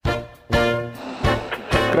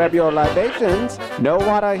Grab your libations. No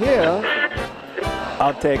water here.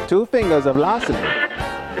 I'll take 2 fingers of larceny.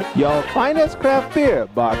 Your finest craft beer,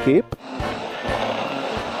 barkeep.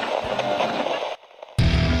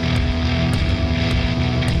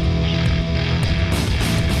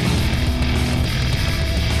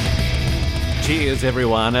 Cheers,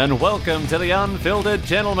 everyone, and welcome to the Unfiltered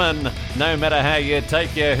Gentleman. No matter how you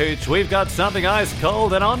take your hooch, we've got something ice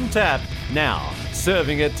cold and on tap. Now,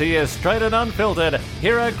 serving it to you straight and unfiltered,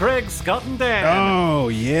 here are Greg, Scott, and Dan. Oh,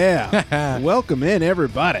 yeah. Welcome in,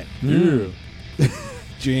 everybody.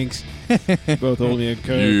 Jinx. Both holding a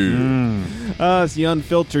coat. It's the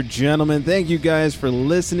Unfiltered Gentleman. Thank you guys for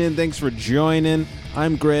listening. Thanks for joining.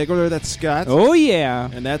 I'm Greg. Over there, that's Scott. Oh, yeah.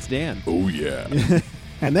 And that's Dan. Oh, yeah.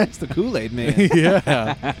 And that's the Kool-Aid Man.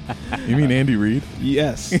 Yeah. You mean Andy Reid?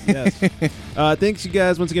 Yes. Thanks, you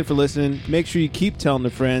guys, once again for listening. Make sure you keep telling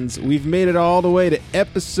the friends. We've made it all the way to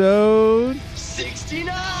episode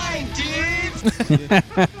 69, dudes!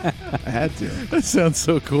 I had to. That sounds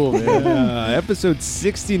so cool, man. Episode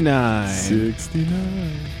 69.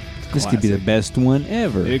 69. This could be the best one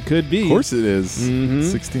ever. It could be. Of course it is. Mhm.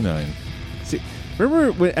 69.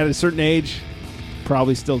 Remember when, at a certain age,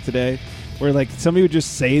 probably still today, where like somebody would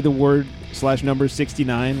just say the word / number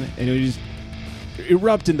 69 and it would just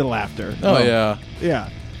erupt into laughter. Oh, yeah. Yeah.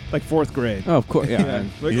 Like 4th grade. Oh, of course. Yeah.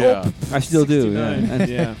 Like, Yeah. oh, I still do. 69. Yeah.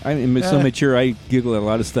 Yeah. I'm so mature, I giggle at a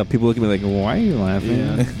lot of stuff. People look at me like, why are you laughing?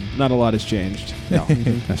 Yeah. Not a lot has changed. No,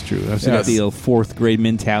 that's true. I've still got Yes. the old 4th grade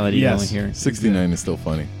mentality Yes. going here. 69 is still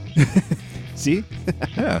funny. See?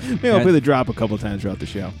 Yeah. Maybe I'll play the drop a couple times throughout the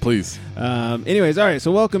show. Please. Anyways, all right.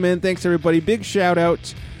 So welcome in. Thanks, everybody. Big shout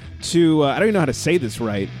out to, I don't even know how to say this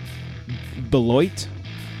right, Beloit,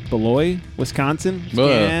 Wisconsin.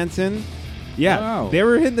 Wisconsin. Yeah. Wow. They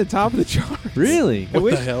were hitting the top of the charts. Really? I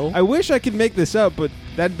wish, the hell? I wish I could make this up, but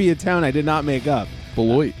that'd be a town I did not make up.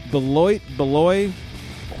 Beloit. Beloit,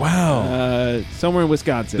 Wow. somewhere in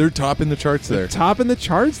Wisconsin. They're topping the charts there. topping the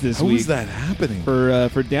charts this How week is that happening?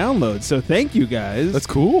 for downloads. So thank you guys. That's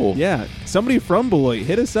cool. Yeah, somebody from Beloit,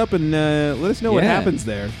 hit us up and let us know what Yeah. happens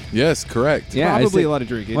there. Yes, correct. Yeah, Probably I a lot of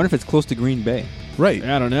drinking. I wonder if it's close to Green Bay. Right.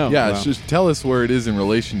 I don't know. Yeah, Wow. just tell us where it is in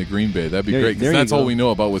relation to Green Bay. That'd be There- great, there because you that's all go. we know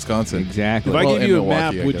about Wisconsin. Exactly. If I Well, give and you a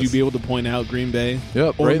Milwaukee, map, I would you guess. be able to point out Green Bay?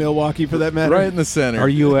 Yep, Or right- Milwaukee, for that matter? Right in the center. Or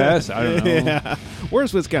U.S.? I don't know. Yeah.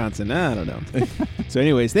 Where's Wisconsin? I don't know. So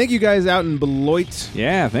anyways, thank you guys out in Beloit.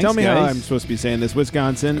 Yeah, thanks, Tell me guys. how I'm supposed to be saying this.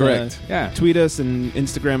 Wisconsin. Correct. Yeah. Tweet us and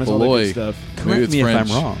Instagram us, all that Beloit. good stuff. Maybe Correct it's me French.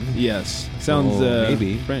 if I'm wrong. Yes. Sounds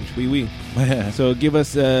maybe. French. Oui. So give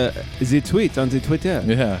us the tweet on the Twitter.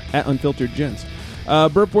 Yeah. At Unfiltered Gents.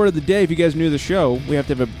 Burp word of the day. If you guys knew the show, we have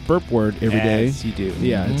to have a burp word every day. Yes, you do.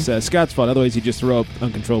 Yeah, it's Scott's fault. Otherwise, you just throw up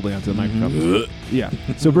uncontrollably onto the microphone. Yeah.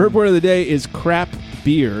 So burp word of the day is crap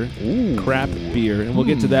beer. Crap beer. And we'll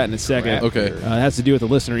get to that in a second. Okay. It has to do with a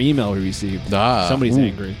listener email we received. Ah. Somebody's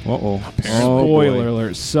angry. Uh-oh. Spoiler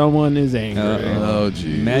alert. Someone is angry. Oh,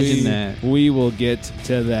 geez. Imagine that. We will get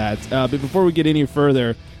to that. But before we get any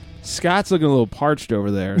further, Scott's looking a little parched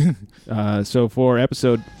over there. So for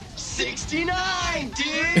episode 69,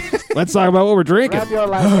 dudes! let's talk about what we're drinking. Grab your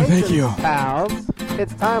libations, pals.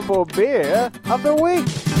 It's time for beer of the week.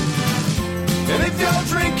 And if you're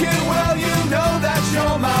drinking, well, you know that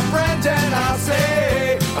you're my friend, and I'll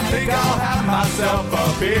say, I think I'll have myself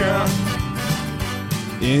a beer.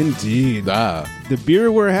 Indeed. Ah. The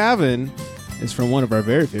beer we're having is from one of our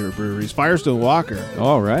very favorite breweries, Firestone Walker,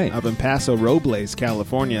 All right. up in Paso Robles,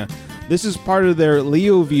 California. This is part of their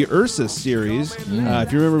Leo v. Ursus series.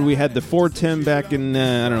 If you remember, we had the 410 back in,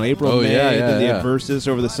 April, Oh, May. yeah, then the yeah. Versus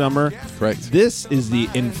over the summer. Correct. This is the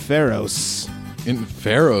Inferos. In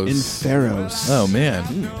Pharaohs. Inferos. Oh, man.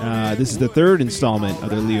 This is the third installment of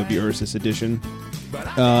their Leo v. Ursus edition.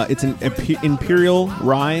 It's an Imperial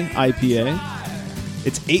Rye IPA.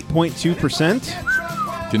 It's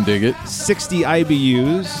 8.2%, Can dig it. 60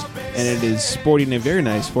 IBUs, and it is sporting a very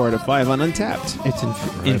nice 4 out of 5 on Untapped. It's in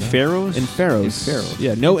Pharaohs? Inferos. Inferos.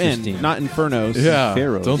 Yeah, no N, Interesting. not Infernos. Yeah.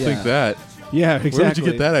 Pharaohs. Don't Yeah. think that. Yeah, exactly. Where did you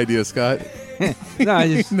get that idea, Scott? No, I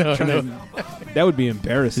just No, trying no. That would be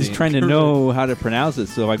embarrassing. Just trying to know how to pronounce it.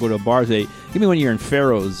 So if I go to a bar, say, "Give me one of your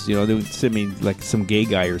Inferos," they would send me like some gay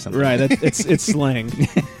guy or something. Right, it's slang.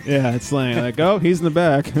 Yeah, it's slang. Like, oh, he's in the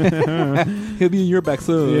back. He'll be in your back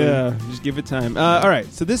soon. Yeah, just give it time. All right,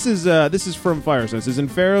 so this is from Firestone. This is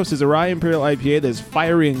Inferos is a rye imperial IPA that is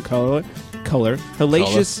fiery in color,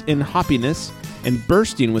 hellacious in hoppiness, and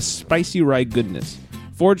bursting with spicy rye goodness.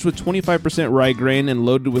 Forged with 25% rye grain and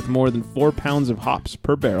loaded with more than 4 pounds of hops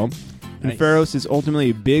per barrel, And Pharos is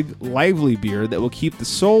ultimately a big, lively beer that will keep the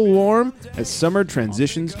soul warm as summer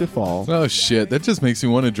transitions to fall. Oh shit! That just makes me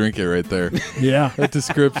want to drink it right there. Yeah. That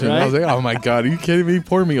description. I was like, oh my god, are you kidding me?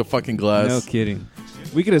 Pour me a fucking glass. No kidding.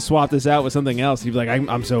 We could have swapped this out with something else. You'd be like,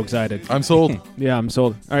 I'm so excited. I'm sold. Yeah, I'm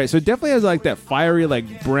sold. All right, so it definitely has like that fiery,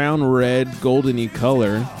 like brown, red, goldeny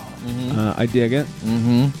color. I dig it.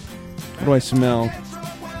 Mm-hmm. What do I smell?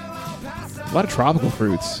 A lot of tropical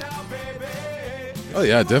fruits Oh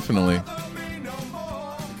yeah, definitely.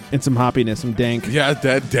 and some hoppiness, some dank. Yeah,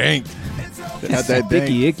 that dank. Got that dank.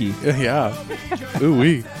 Icky, icky. Yeah. Ooh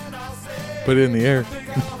wee. Put it in the air.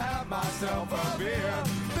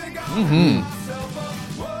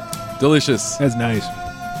 Delicious. That's nice.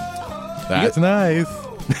 That's nice.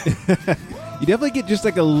 You definitely get just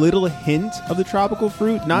like a little hint of the tropical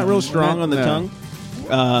fruit, not real strong on the No. tongue.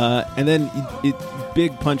 And then it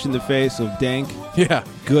big punch in the face of dank, Yeah.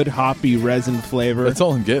 good hoppy resin flavor. That's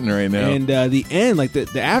all I'm getting right now. And the end, like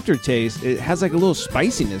the aftertaste, it has like a little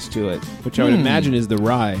spiciness to it, which I would imagine is the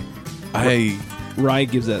rye. Rye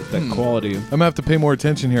gives that quality. I'm gonna have to pay more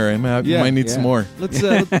attention here. I might need some more. Let's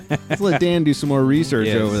let Dan do some more research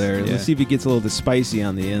Yes, over there. yeah. Let's see if he gets a little bit spicy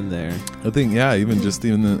on the end there. I think, yeah, even just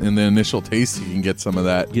in the initial taste, you can get some of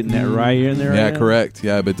that. Getting that rye in there. Yeah, right now? correct.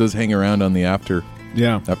 Yeah, but it does hang around on the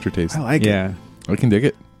Yeah, aftertaste. I like it. Yeah. I can dig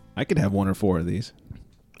it. I could have 1 or 4 of these.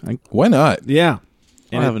 Why not? Yeah, I'll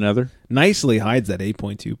and have it another. nicely hides that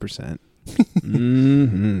 8.2%.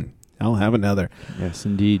 Mm-hmm. I'll have another. Yes,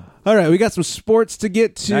 indeed. All right, we got some sports to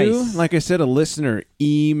get to. Nice. Like I said, a listener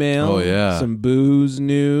email. Oh, yeah. Some booze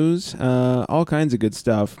news. All kinds of good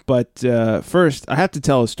stuff. But first, I have to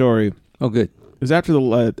tell a story. Oh, good. It was after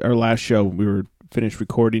our last show. We were finished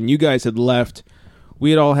recording. You guys had left. We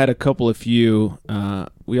had all had a couple of few.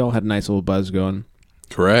 We all had a nice little buzz going.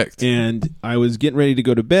 Correct. And I was getting ready to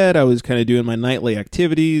go to bed. I was kind of doing my nightly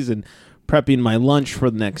activities and prepping my lunch for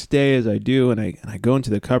the next day, as I do. And I go into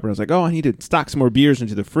the cupboard. I was like, oh, I need to stock some more beers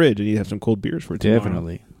into the fridge. I need to have some cold beers for tomorrow.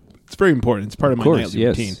 Definitely. It's very important. It's part of my course, nightly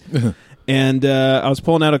yes. routine. And I was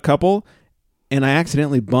pulling out a couple, and I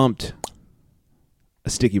accidentally bumped a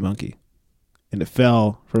sticky monkey. And it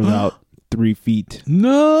fell from about 3 feet.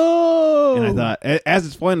 No. And I thought, as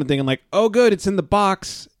it's flying, I'm thinking like, oh, good, it's in the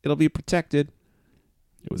box. It'll be protected.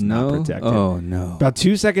 It was not protected. Oh, no. About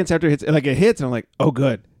 2 seconds after it hits, and I'm like, oh,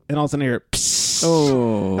 good. And all of a sudden I hear, psst.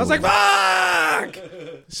 Oh. I was like, fuck!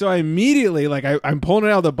 So I immediately, I'm pulling it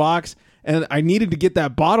out of the box, and I needed to get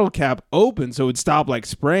that bottle cap open so it would stop like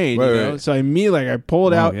spraying. Right, you know? right. So I immediately, I pull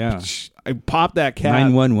it out. yeah. I pop that cap.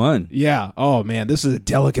 911. Yeah. Oh man, this is a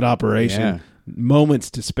delicate operation. Yeah.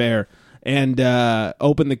 Moments to spare. And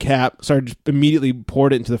opened the cap. Started immediately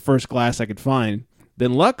poured it into the first glass I could find.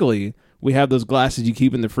 Then luckily we have those glasses you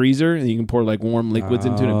keep in the freezer, and you can pour like warm liquids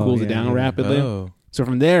into it and it cools it yeah, down yeah. rapidly. Oh. So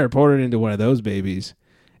from there, I poured it into one of those babies.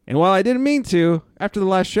 And while I didn't mean to, after the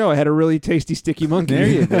last show, I had a really tasty sticky monkey. There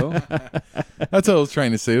you go. That's what I was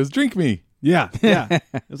trying to say. It was drink me. Yeah. It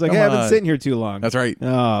was like, Come hey, I've been on. sitting here too long. That's right.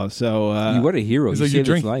 Oh, so What a hero. It's You like you saved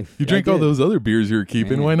his drink, life. you drink I all did. those other beers you were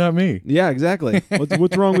keeping. Man. Why not me? yeah, exactly.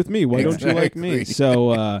 What's wrong with me? Why don't you like me? Exactly.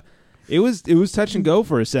 So it was touch and go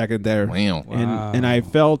for a second there. Wow. And I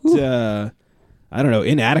felt I don't know,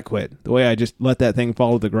 inadequate the way I just let that thing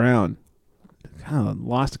fall to the ground. Kind of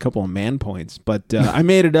lost a couple of man points, but I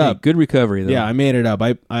made it Hey, up. good recovery, though. Yeah, I made it up.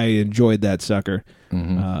 I enjoyed that sucker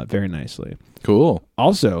very nicely. Cool.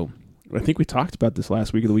 Also, I think we talked about this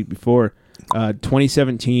last week or the week before.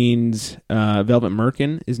 2017's Velvet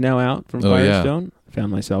Merkin is now out from Oh, yeah. Firestone.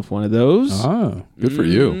 Found myself one of those. Oh. Good for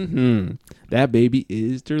you. Mhm. That baby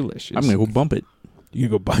is delicious. I'm going to go bump it. You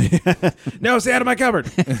can go buy it. No, stay out of my cupboard.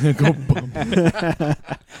 Go bump.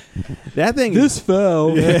 That thing.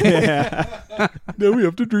 fell. Yeah. Now we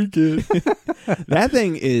have to drink it. That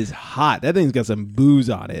thing is hot. That thing's got some booze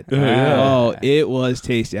on it. Yeah. Oh, it was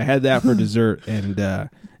tasty. I had that for dessert, and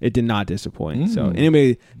it did not disappoint. So,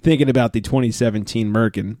 anybody thinking about the 2017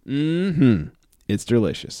 Merkin, it's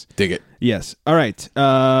delicious. Dig it. Yes. All right.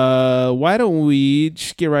 Why don't we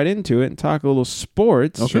just get right into it and talk a little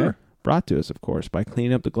sports? Okay. Sure. Brought to us, of course, by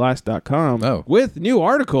cleanuptheglass.com. Oh. With new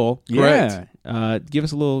article. Yeah. Give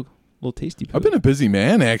us a little tasty. I've been a busy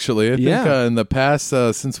man, actually. I think Yeah. in the past,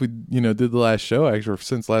 since we did the last show, actually,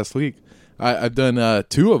 since last week, I've done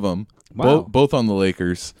 2 of them, Wow. both on the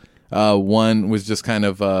Lakers. One was just kind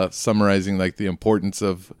of summarizing like the importance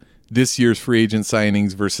of this year's free agent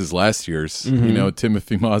signings versus last year's.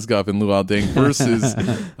 Timothy Mozgov and Luol Deng versus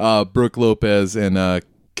Brooke Lopez and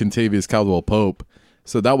Kentavious Caldwell-Pope.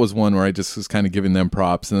 So that was one where I just was kind of giving them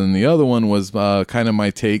props. And then the other one was kind of my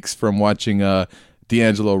takes from watching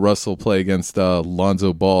D'Angelo Russell play against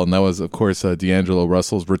Lonzo Ball, and that was, of course, D'Angelo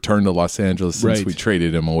Russell's return to Los Angeles since Right. we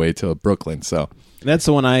traded him away to Brooklyn. So, That's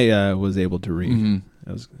the one I was able to read.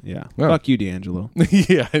 That was, yeah. Yeah. Fuck you, D'Angelo.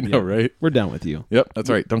 yeah, I know, right? We're done with you. Yep, that's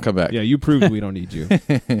right. Don't come back. Yeah, you proved we don't need you.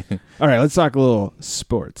 All right, let's talk a little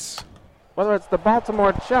sports. Whether it's the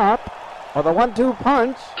Baltimore Chop or the 1-2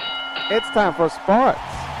 punch, it's time for sports.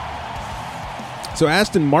 So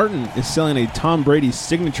Aston Martin is selling a Tom Brady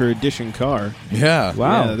signature edition car. Yeah.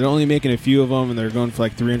 Wow. Yeah, they're only making a few of them, and they're going for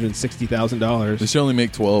like $360,000. They should only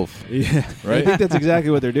make 12. Yeah, Right? I think that's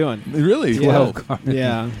exactly what they're doing. Really? Yeah. 12 cars.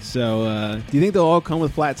 Yeah. So, do you think they'll all come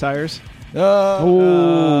with flat tires? I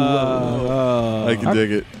can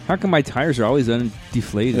dig it. How come my tires are always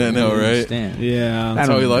undeflated? I know, don't right? understand. Yeah. That's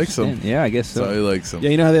how he likes them. understand. Yeah, I guess That's how he so. likes them. Yeah,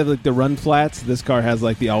 you know how they have like the run flats? This car has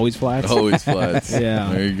like the always flats. Always flats. Yeah.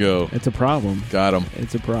 There you go. It's a problem. Got him.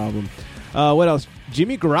 It's a problem. What else?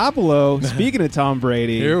 Jimmy Garoppolo, speaking of Tom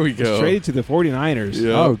Brady, Here we was go. traded to the 49ers.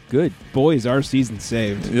 Yeah. Oh, good. Boys, our season's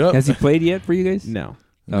saved. Yep. Has he played yet for you guys? No.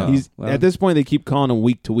 Oh, He's well. at this point they keep calling him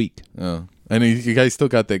week to week. Oh. And you guys still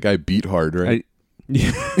got that guy Beat Hard, right?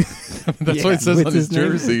 That's what it says What's on his his name?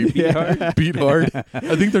 jersey. Beat Hard? Beat Hard.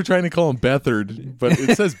 I think they're trying to call him Bethard, but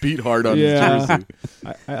it says Beat Hard on Yeah. his jersey.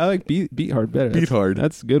 I like beat hard better. Beat hard.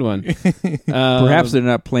 That's a good one. Perhaps they're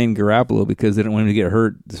not playing Garoppolo because they don't want him to get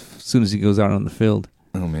hurt as soon as he goes out on the field.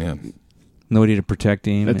 Oh, man. Nobody to protect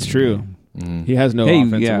him. That's and, true. He has no Hey,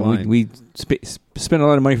 offensive yeah, line. we spent a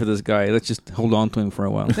lot of money for this guy. Let's just hold on to him for a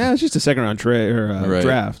while. Yeah, it's just a second round Right.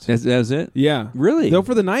 draft. That's it? Yeah. Really? Though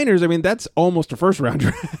for the Niners, I mean, that's almost a first round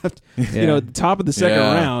draft. You Yeah. know, top of the second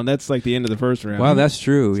Yeah. round, that's like the end of the first round. Wow, that's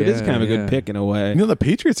true. so yeah, this is kind of a yeah. good pick in a way. You know, the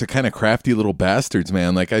Patriots are kind of crafty little bastards,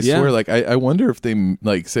 man. Like, I Yeah. swear, like, I wonder if they,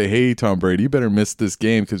 like, say, hey, Tom Brady, you better miss this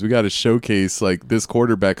game because we got to showcase, like, this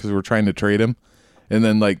quarterback because we're trying to trade him. And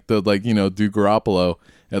then, like, do Garoppolo.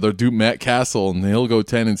 And they'll do Matt Castle, and he'll go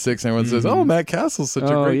 10-6. And everyone says, "Oh, Matt Castle's such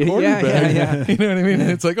a Oh, great yeah, quarterback." yeah. You know what I mean? And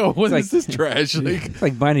it's like, "Oh, what It's is this trash?" Like, It's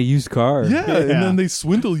like buying a used car. yeah, and then they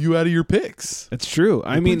swindle you out of your picks. That's true.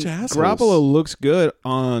 I mean, bunch of assholes. Garoppolo looks good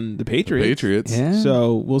on the Patriots. Patriots. Yeah.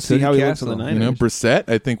 So we'll see did how he looks on Castle. the You Niners. know, Brissett,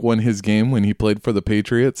 I think, won his game when he played for the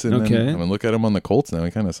Patriots. And Okay. then, I mean, look at him on the Colts now.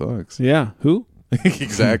 He kind of sucks. Yeah. Who?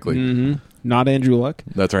 Exactly. Mm-hmm. Not Andrew Luck.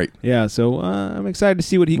 That's right. Yeah. So I'm excited to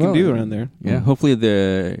see what he can Well, do around there. Yeah, hopefully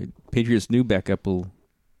the Patriots' new backup will.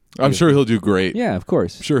 I'm sure he'll do great. Yeah, of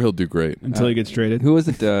course. I'm sure he'll do great. Until he gets traded. Who was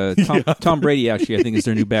it? Tom Brady, actually, I think is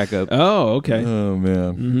their new backup. Oh, okay. Oh,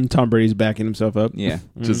 man. hmm Tom Brady's backing himself up. Yeah.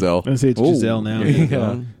 Giselle. I say it's Oh, Giselle now. there you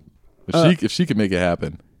go. If she could make it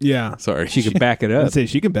happen. Yeah. Sorry. She could back it I'd up. say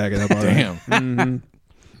she can back it up. All right. Damn.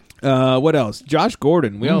 What else? Josh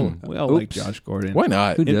Gordon. We all like Oops. Josh Gordon. Why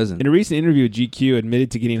not? Who In, doesn't? in a recent interview, GQ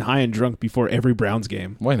admitted to getting high and drunk before every Browns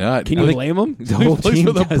game. Why not? Can I you think blame him? The he whole plays team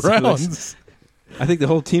for the does. Browns. I think the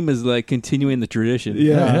whole team is like continuing the tradition.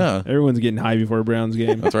 Yeah. Everyone's getting high before a Browns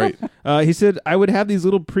game. That's right. He said, I would have these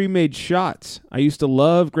little pre-made shots. I used to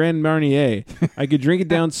love Grand Marnier. I could drink it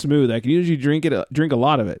down smooth. I could usually drink a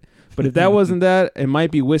lot of it. But if that wasn't that, it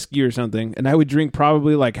might be whiskey or something. And I would drink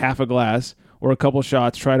probably like half a glass or a couple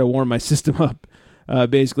shots, try to warm my system up,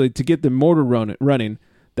 basically, to get the motor running.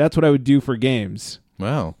 That's what I would do for games.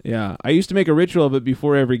 Wow. Yeah, I used to make a ritual of it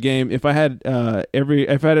before every game. If I had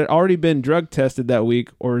already been drug tested that week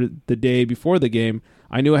or the day before the game,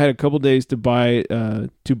 I knew I had a couple days to buy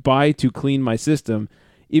to clean my system.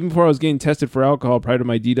 Even before I was getting tested for alcohol prior to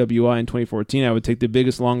my DWI in 2014, I would take the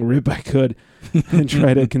biggest long rip I could and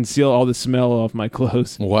try to conceal all the smell off my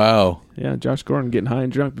clothes. Wow. Yeah, Josh Gordon getting high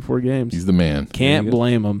and drunk before games. He's the man. Can't There you go.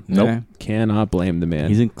 blame him. Nope. Yeah. Cannot blame the man.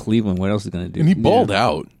 He's in Cleveland. What else is he going to do? And he balled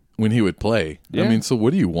out when he would play. Yeah. I mean, so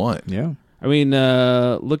what do you want? Yeah. I mean,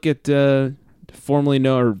 look at formerly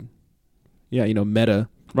known, Meta,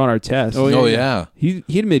 Ron Artest. Oh, yeah. He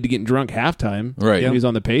admitted to getting drunk halftime. Right. When he was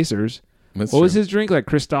on the Pacers. That's What was true. his drink? Like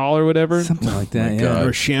Cristal or whatever? Something like that. my Yeah. God.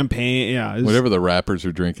 Or champagne. Yeah. It was, Whatever the rappers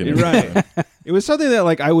are drinking. You're right. It was something that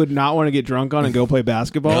like I would not want to get drunk on and go play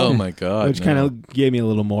basketball. Oh, my God. Which no. kind of gave me a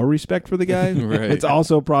little more respect for the guy. Right. It's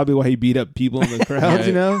also probably why he beat up people in the crowds,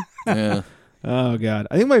 you Right. know? Yeah. Oh, God.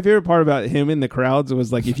 I think my favorite part about him in the crowds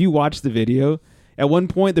was like if you watch the video, at one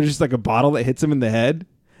point there's just like a bottle that hits him in the head,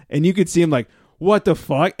 and you could see him like, what the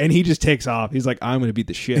fuck? And he just takes off. He's like, I'm going to beat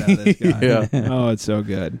the shit out of this guy. Yeah. Oh, it's so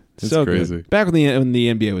good. It's so crazy. good. Back when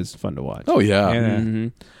the NBA was fun to watch. Oh, yeah. Yeah.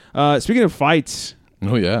 hmm Speaking of fights,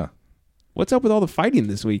 Oh, yeah. what's up with all the fighting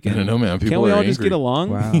this weekend? I don't know, man. People Can't we are all just angry. get along?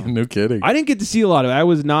 Wow. No kidding. I didn't get to see a lot of it. I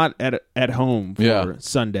was not at home for Yeah.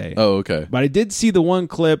 Sunday. Oh, okay. But I did see the one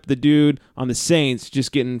clip, the dude on the Saints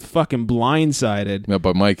just getting fucking blindsided. Yeah,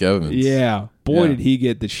 but Mike Evans. Yeah. boy, Yeah. did he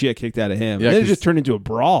get the shit kicked out of him. Yeah, And then it 'cause- just turned into a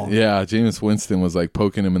brawl. Yeah, Jameis Winston was like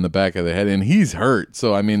poking him in the back of the head, and he's hurt.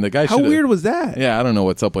 So I mean, the guy. How should've- weird was that? Yeah, I don't know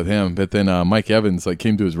what's up with him. But then Mike Evans like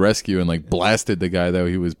came to his rescue and like blasted the guy that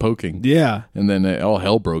he was poking. Yeah. And then all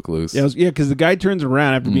hell broke loose. Yeah, because the guy turns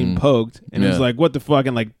around after being poked and is Yeah. like, what the fuck?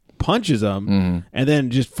 And like punches him. And then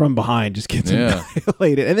just from behind just gets Yeah.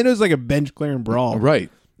 annihilated. And then it was like a bench clearing brawl. Right.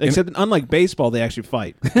 Except unlike baseball, they actually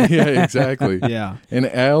fight. Yeah, exactly. Yeah. And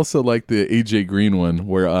I also like the AJ Green one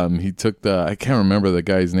where he took I can't remember the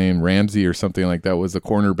guy's name, Ramsey or something like that, was the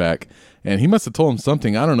cornerback. And he must have told him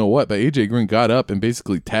something, I don't know what, but AJ Green got up and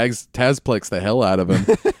basically Tazplexed the hell out of him.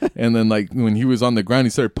 And then like when he was on the ground, he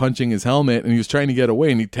started punching his helmet and he was trying to get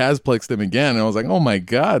away and he Tazplexed him again. And I was like, oh my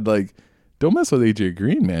God, like don't mess with AJ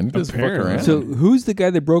Green, man. He doesn't fuck Apparently. around. So who's the guy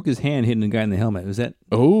that broke his hand hitting the guy in the helmet? Was that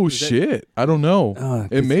Oh shit! I don't know. Oh,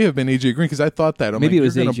 it may have been AJ Green because I thought that. Maybe like, it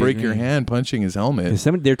was you're gonna AJ break your Green. hand punching his helmet.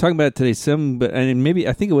 somebody? They're talking about it today.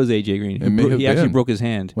 I think it was AJ Green. It may have He actually been. broke his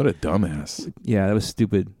hand. What a dumbass! Yeah, that was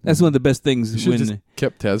stupid. That's one of the best You things should when just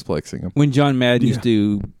kept Tazplexing him. when John Madden used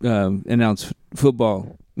to announce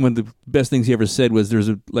football. One of the best things he ever said was, "There's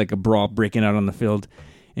a brawl breaking out on the field."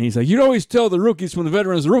 And he's like, "You'd always tell the rookies from the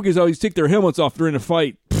veterans. The rookies always take their helmets off during a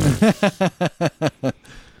fight."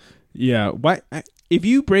 Yeah. Why? If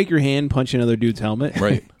you break your hand punching another dude's helmet,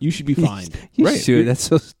 Right. you should be fined. You Right. should. That's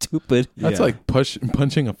so stupid. That's Yeah. like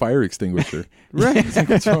punching a fire extinguisher. Right. It's like,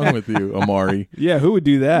 what's wrong with you, Amari? Yeah, who would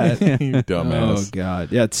do that? You Oh dumbass.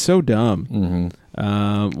 God, yeah, it's so dumb.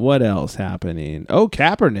 What else happening? Oh,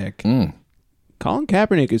 Kaepernick. Colin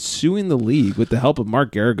Kaepernick is suing the league with the help of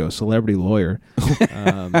Mark Garrigo, celebrity lawyer.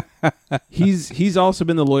 He's also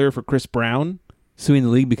been the lawyer for Chris Brown. Suing the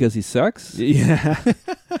league because he sucks? Yeah,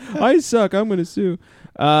 I suck. I'm going to sue.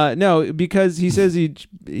 No, because he says he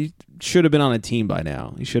should have been on a team by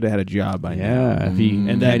now. He should have had a job by now. Yeah, if he And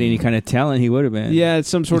had then- any kind of talent, he would have been. Yeah, it's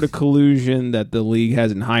some sort of collusion that the league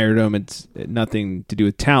hasn't hired him. It's nothing to do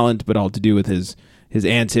with talent, but all to do with his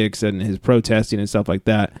antics and his protesting and stuff like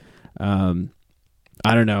that. I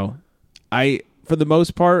don't know. For the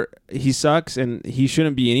most part, he sucks, and he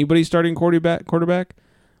shouldn't be anybody's starting quarterback.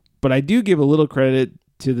 But I do give a little credit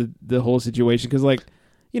to the whole situation because, like,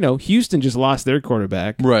 Houston just lost their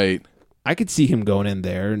quarterback. Right. I could see him going in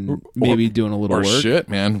there and maybe doing a little Or work. shit,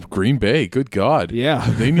 man. Green Bay. Good God. Yeah.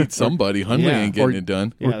 They need somebody. Hundley Yeah. ain't getting Or- it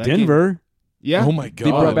done. Yeah, Or that Denver. Yeah. Oh my God.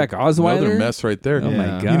 They brought back Osweiler? Another mess right there. Oh Yeah.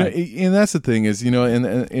 my You God. know, and that's the thing is,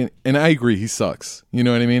 and I agree, he sucks. You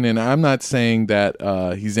know what I mean? And I'm not saying that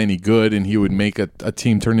he's any good and he would make a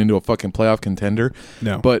team turn into a fucking playoff contender.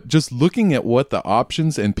 No. But just looking at what the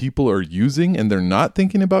options and people are using and they're not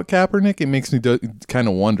thinking about Kaepernick, it makes me kind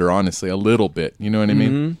of wonder, honestly, a little bit. You know what I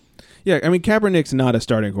mean? Yeah, I mean, Kaepernick's not a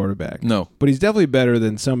starting quarterback. No. But he's definitely better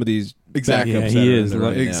than some of these Exactly. backups Yeah, that he are in is. there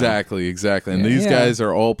right now. Exactly. And Yeah. these Yeah. guys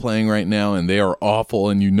are all playing right now and they are awful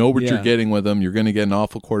and you know what Yeah. you're getting with them. You're going to get an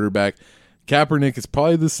awful quarterback. Kaepernick is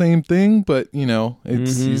probably the same thing, but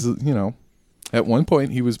he's at one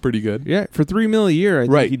point he was pretty good. Yeah, for $3 million a year, I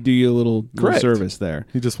think Right. he'd do you a little Correct. service there.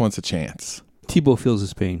 He just wants a chance. Tebow feels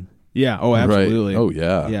his pain. Yeah. Oh, absolutely. Right. Oh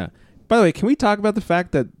yeah. Yeah. By the way, can we talk about the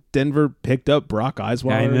fact that Denver picked up Brock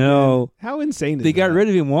Osweiler? I know. again? How insane is They got that? rid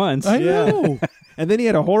of him once. I Yeah. know. And then he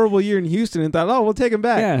had a horrible year in Houston and thought, oh, we'll take him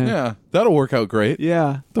back. Yeah. Yeah, that'll work out great. Yeah.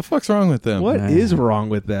 What the fuck's wrong with them? What is wrong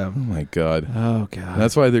with Oh them? my God. Oh, God.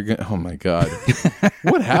 That's why they're going. Oh my God.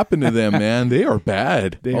 What happened to them, man? They are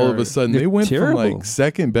bad. They All of are- a sudden, they're they went terrible. from like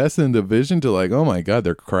second best in the division to like, oh my God,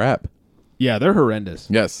 they're crap. Yeah, they're horrendous.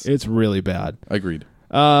 Yes, It's really bad. agreed.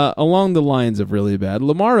 Along the lines of really bad,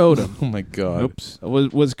 Lamar Odom Oh my God.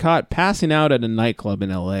 was caught passing out at a nightclub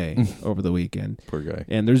in L.A. over the weekend. Poor guy.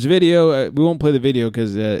 And there's video. We won't play the video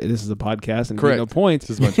because this is a podcast and Correct. no points.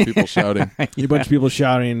 Just a bunch of people shouting. A bunch of people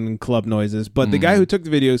shouting and club noises. But the guy who took the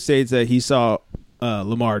video states that he saw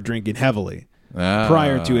Lamar drinking heavily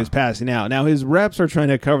prior to his passing out. Now, his reps are trying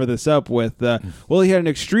to cover this up with, he had an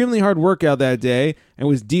extremely hard workout that day and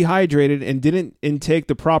was dehydrated and didn't intake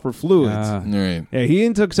the proper fluids. Right. Yeah, he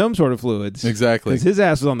intook some sort of fluids. Exactly. Because his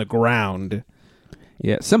ass was on the ground.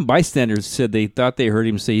 Yeah, some bystanders said they thought they heard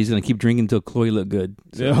him say he's going to keep drinking until Chloe looked good.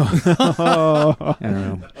 So, I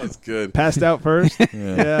don't know. That's good. Passed out first?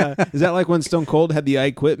 Yeah. Is that like when Stone Cold had the I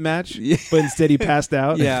Quit match, but instead he passed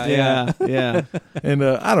out? Yeah. Yeah. And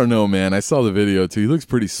I don't know, man. I saw the video too. He looks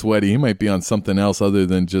pretty sweaty. He might be on something else other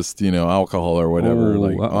than just alcohol or whatever. Oh,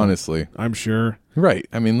 like uh-oh. honestly, I'm sure. right?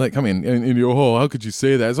 I mean, how could you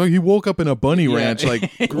say that? It's like he woke up in a bunny ranch,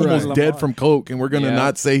 like almost dead from coke, and we're gonna Yeah.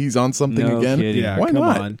 not say he's on something No again. kidding. Yeah, Why come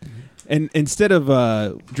not? on. And instead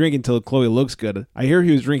of drinking till Chloe looks good, I hear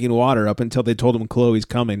he was drinking water up until they told him Chloe's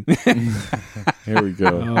coming. Here we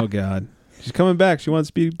go. Oh, God. She's coming back. She wants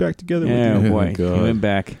to be back together Yeah, with you. boy, God. he went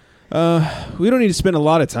back. We don't need to spend a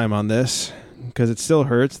lot of time on this because it still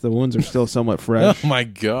hurts. The wounds are still somewhat fresh. Oh my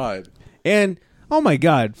God. And, oh my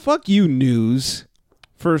God, fuck you, news.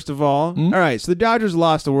 First of all. All right, so the Dodgers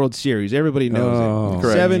lost the World Series. Everybody knows Oh, it.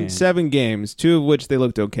 correct. Seven games, 2 of which they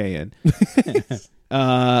looked okay in.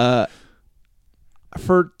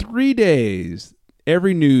 For 3 days,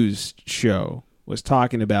 every news show was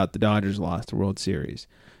talking about the Dodgers lost the World Series.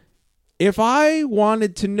 If I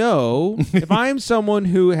wanted to know, if I'm someone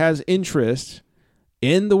who has interest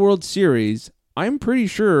in the World Series, I'm pretty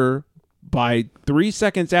sure by 3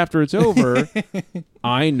 seconds after it's over,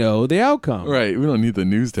 I know the outcome. Right. We don't need the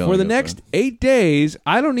news telling For the us next that. 8 days,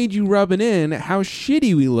 I don't need you rubbing in how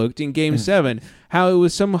shitty we looked in Game 7, how it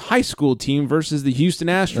was some high school team versus the Houston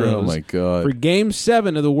Astros. Oh my God. For Game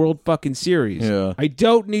 7 of the World fucking Series. Yeah. I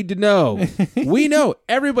don't need to know. We know.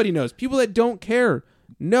 Everybody knows. People that don't care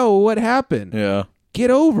know what happened. Yeah. Get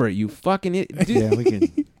over it, you fucking idiot. Yeah, we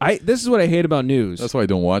can. This is what I hate about news. That's why I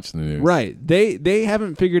don't watch the news. Right. They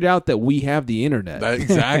haven't figured out that we have the internet.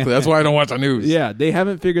 Exactly. That's why I don't watch the news. Yeah, they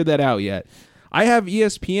haven't figured that out yet. I have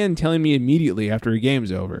ESPN telling me immediately after a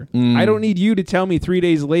game's over. I don't need you to tell me 3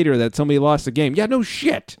 days later that somebody lost the game. Yeah, no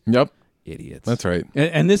shit. Yep. Idiots. That's right.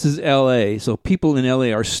 And this is L.A., so people in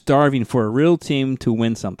L.A. are starving for a real team to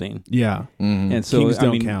win something. Yeah. And so Kings I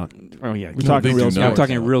don't mean, count. Oh yeah, We're talking real they do sports. not I'm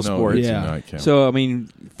talking count. real No, sports. they do Yeah. not count. So I mean,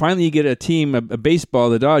 finally you get a team, a baseball,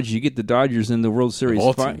 the Dodgers. You get the Dodgers in the World Series.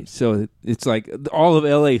 All teams. So it's like all of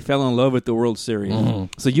L.A. fell in love with the World Series.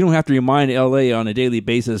 So you don't have to remind L.A. on a daily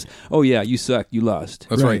basis. Oh yeah, you suck, you lost.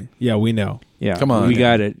 That's right. Yeah, we know. Yeah, Come on. we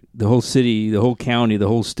got it. The whole city, the whole county, the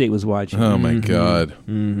whole state was watching. Oh my God.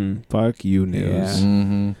 Mm-hmm. Fuck you, news. Yeah.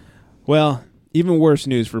 Mm-hmm. Well, even worse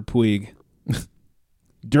news for Puig.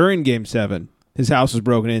 During Game 7, his house was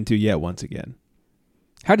broken into yet once again.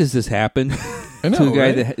 How does this happen I know, to a guy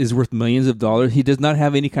right? that is worth millions of dollars? He does not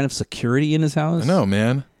have any kind of security in his house. I know,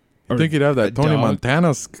 man. I Or think you'd have a that Tony dog.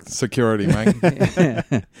 Montana security, man.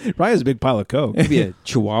 Probably has a big pile of coke. Maybe a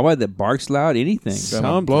Chihuahua that barks loud. Anything. Gonna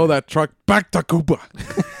Something. blow that truck back to Cuba.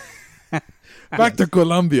 Back to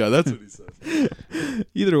Colombia. That's what he says.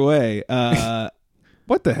 Either way,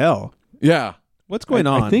 what the hell? Yeah. What's going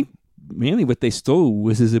on? I think mainly what they stole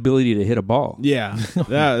was his ability to hit a ball. Yeah,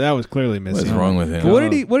 that was clearly missing. What's wrong with him? But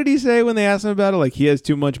what did he say when they asked him about it? Like he has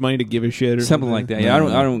too much money to give a shit or Something like that. Yeah, I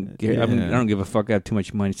don't Yeah. I don't give a fuck. I have too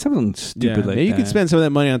much money. Something stupid like maybe you that. could spend some of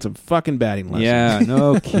that money on some fucking batting lessons. Yeah,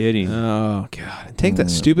 no kidding. Oh God! Take that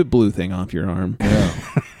stupid blue thing off your arm.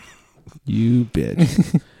 You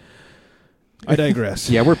bitch. I digress.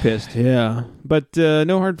 Yeah, we're pissed. Yeah, but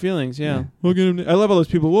no hard feelings. Yeah, we'll get him. I love all those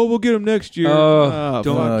people. Well, we'll get him next year. Oh,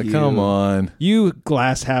 fuck Oh, you. come on. You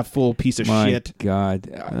glass half full piece of My shit.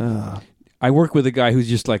 God. Ugh. I work with a guy who's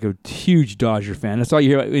just like a huge Dodger fan. That's all you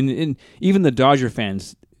hear. And even the Dodger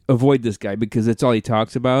fans avoid this guy because that's all he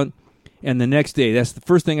talks about. And the next day, that's the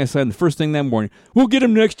first thing I said. And the first thing that morning, we'll get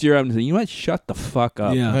him next year. I'm saying, you know what? Shut the fuck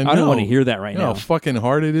up. Yeah. I don't want to hear that right You know now. how fucking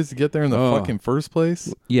hard it is to get there in the Oh. fucking first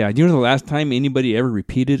place? Yeah, do you know the last time anybody ever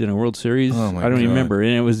repeated in a World Series? Oh, my I don't even God. remember,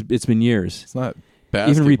 and it's been years. It's not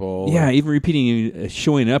Even basketball. even repeating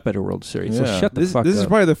showing up at a World Series. So Yeah. shut the This fuck is up.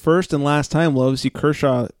 probably the first and last time we'll ever see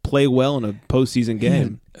Kershaw play well in a postseason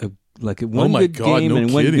game. Like one my good God, game no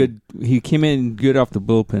and one kidding. good. He came in good off the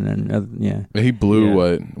bullpen and yeah. He blew Yeah.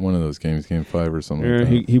 what? One of those games, game 5 or something like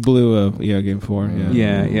that. He blew game 4.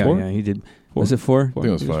 Yeah, Yeah, he did. Was it 4? I think it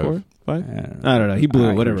was 5. 4? 5? I don't I don't know. He blew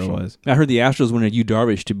I whatever it Kershaw. was. I heard the Astros wanted Yu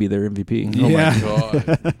Darvish to be their MVP. Oh Yeah. my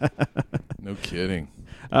God. No kidding.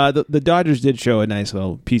 The Dodgers did show a nice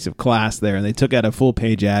little piece of class there, and they took out a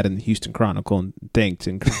full-page ad in the Houston Chronicle and thanked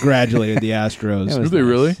and congratulated the Astros. That Did was they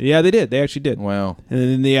really? Yeah, they did. They actually did. Wow. And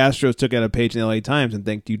then the Astros took out a page in the LA Times and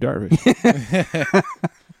thanked you, Darvish.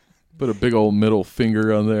 Put a big old middle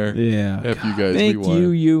finger on there. Yeah. F you guys. Thank we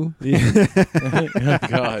won. you. Oh,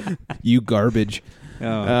 God. You garbage. Oh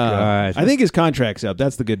God. I think his contract's up.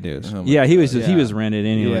 That's the good news. Oh, my Yeah, he was Yeah. he was rented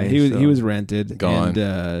anyway. yeah, he so. was rented. Gone.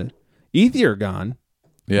 And Ethier gone.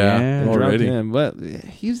 Yeah, Yeah. They dropped already. him. But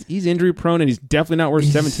he's injury prone and he's definitely not worth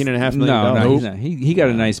 $17.5 million. No, Nope. he's not. He got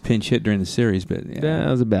a nice pinch hit during the series, but yeah. That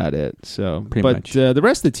was about it. So, Pretty but much. the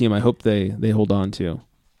rest of the team, I hope they hold on to.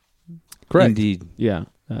 Correct. Indeed. Yeah,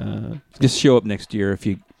 Just show up next year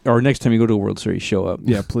or next time you go to a World Series, show up.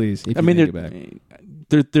 yeah. Please. If I you mean, make it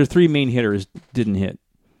back. their three main hitters didn't hit,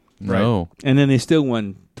 No. and then they still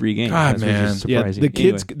won 3 games. God, That's man. just Yeah,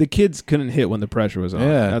 surprising. the kids couldn't hit when the pressure was on.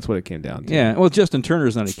 Yeah. That's what it came down to. Yeah, well, Justin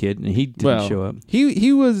Turner's not a kid, and he didn't show up.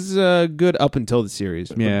 He was good up until the series.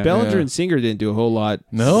 But Yeah. Bellinger Yeah. and Singer didn't do a whole lot.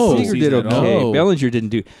 No. this Singer did postseason at all. okay. No. Bellinger didn't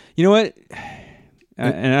do. You know what?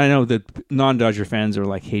 and I know that non-Dodger fans are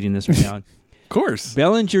like hating this right now. Of course.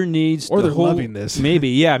 Bellinger needs Or the they're whole, loving this.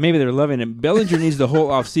 Maybe they're loving it. Bellinger needs the whole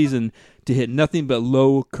offseason to hit nothing but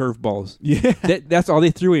low curveballs. Yeah. That's all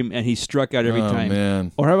they threw him, and he struck out every Oh, time.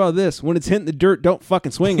 man. Or how about this? When it's hitting the dirt, don't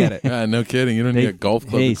fucking swing at it. Yeah, no kidding. You don't need a golf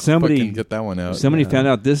club to fucking get that one out. Somebody found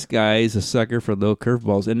out this guy is a sucker for low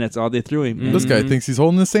curveballs, and that's all they threw him. This guy thinks he's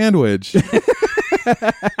holding the sandwich.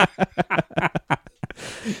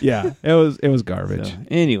 Yeah, it was garbage. So,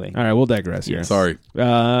 anyway, All right, we'll digress here. Sorry.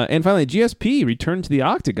 And finally, GSP returned to the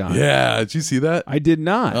octagon. Yeah, did you see that? I did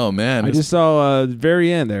not. Oh, man. I just saw the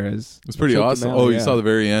very end there. It's pretty awesome. Oh, you saw the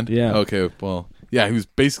very end? Yeah. Okay, well, yeah, he was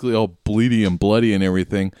basically all bleedy and bloody and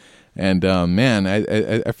everything. And, man,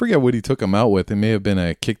 I forget what he took him out with. It may have been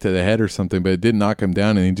a kick to the head or something, but it did knock him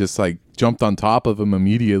down, and he just, like, jumped on top of him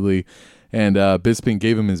immediately. And Bisping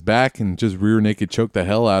gave him his back and just rear naked choked the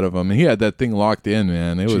hell out of him. And he had that thing locked in,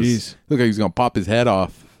 man. It was Jeez. looked like he was going to pop his head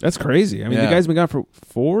off. That's crazy. I mean, Yeah. the guy's been gone for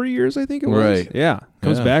 4 years, I think it was. Right. Yeah.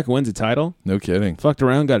 Comes Yeah. back, wins a title. No kidding. Fucked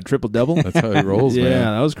around, got a triple-double. That's how it rolls, Yeah,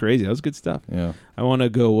 man. that was crazy. That was good stuff. Yeah. I want to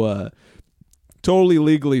go totally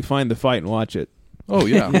legally find the fight and watch it. Oh,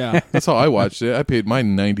 yeah. Yeah. That's how I watched it. I paid my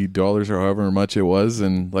 $90 or however much it was,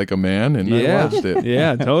 and like a man, and I watched it.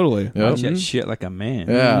 Yeah, totally. Yep. watch that shit like a man.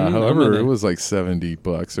 Yeah, I'm however, gonna- it was like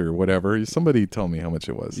 $70 or whatever. Somebody tell me how much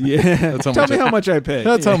it was. Yeah. That's how Tell much me I- how much I paid.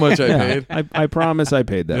 That's how much I paid. I promise I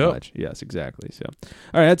paid that Yep. much. Yes, exactly. So,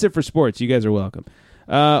 all right, that's it for sports. You guys are welcome.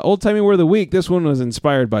 Old timey word of the week. This one was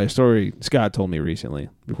inspired by a story Scott told me recently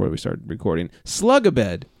before we started recording.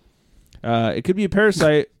 Slug-a-bed. It could be a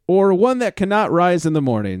parasite or one that cannot rise in the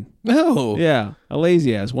morning. No. Yeah, a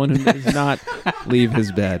lazy ass, one who does not leave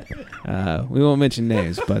his bed. We won't mention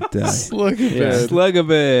names, but Look at Yeah. that. Slug a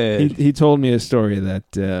bed. he told me a story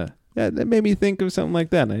that made me think of something like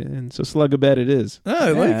that, and so slug-a-bed it is. Ah,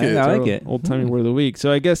 I like it. I like it. Old timey word of the week.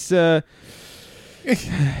 So I guess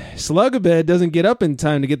slug-a-bed doesn't get up in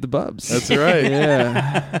time to get the bubs. That's right.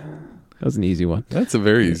 Yeah, that was an easy one. That's a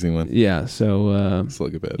very easy one. Yeah, so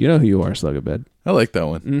Slug a bed. you know who you are, slug-a-bed. I like that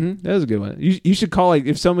one. Mm-hmm. That was a good one. You should call, like,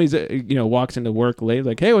 if somebody's walks into work late,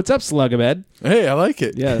 like, hey, what's up, slug-a-bed? Hey, I like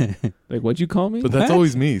it. Yeah, like, what'd you call me? But that's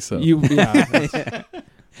always me, so.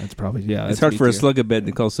 That's probably It's that's hard me for a too. slug a bed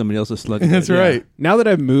to call somebody else a slug a bed. That's right. Now that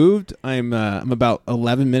I've moved, I'm about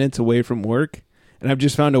 11 minutes away from work, and I've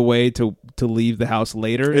just found a way to leave the house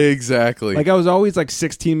later. Exactly. Like I was always like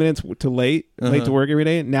 16 minutes late to work every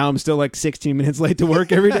day. Now I'm still like 16 minutes late to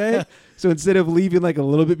work every day. So instead of leaving like a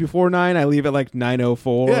little bit before 9, I leave at like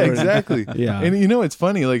 9:04. Yeah, exactly. Yeah. And it's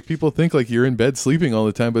funny, like people think like you're in bed sleeping all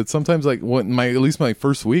the time, but sometimes like at least my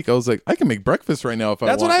first week, I was like, I can make breakfast right now if I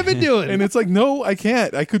want. That's what I've been doing. And it's like, no, I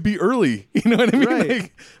can't. I could be early. You know what I mean? Right.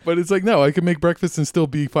 Like, but it's like, no, I can make breakfast and still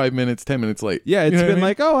be 5 minutes, 10 minutes late. Yeah, it's You know been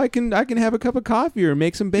what I mean? like, I can have a cup of coffee or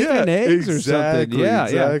make some bacon Yeah, and eggs or something. exactly, Yeah,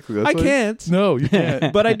 exactly. yeah. That's I why- can't. No, you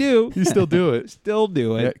can't. But I do. You still do it. Still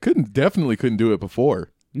do it. Yeah, definitely couldn't do it before.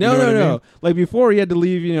 No, You know no, what I no. mean? Like before, you had to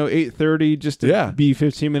leave, 8:30 just to Yeah. be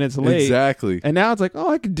 15 minutes late. Exactly. And now it's like,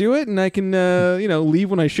 I can do it, and I can, leave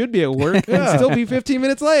when I should be at work and Yeah. still be 15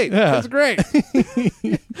 minutes late. Yeah. That's great.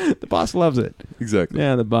 The boss loves it. Exactly.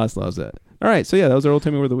 Yeah, the boss loves it. All right, so yeah, that was our old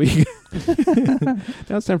timey word of the week.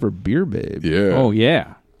 Now it's time for Beer Babe. Yeah. Oh,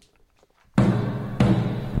 yeah.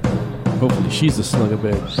 Hopefully she's a slug a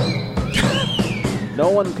bed. No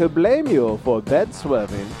one could blame you for bed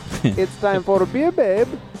swerving. It's time for Beer Babe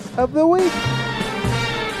of the Week.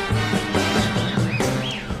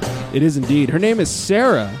 It is indeed. Her name is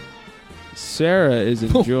Sarah. Sarah is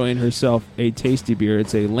enjoying herself a tasty beer.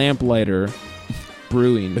 It's a Lamplighter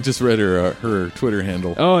Brewing. I just read her Twitter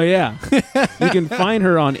handle. Oh yeah, you can find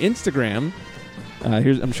her on Instagram.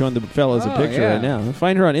 I'm showing the fellas a picture yeah. right now.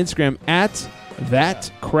 Find her on Instagram at that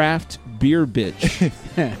craft beer bitch.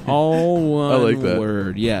 All one I like that.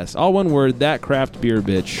 word. Yes, all one word. That craft beer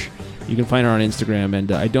bitch. You can find her on Instagram,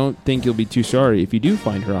 and I don't think you'll be too sorry if you do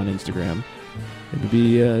find her on Instagram. It'd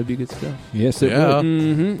be good stuff. Yes, it Yeah. would.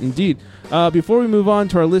 Mm-hmm, indeed. Before we move on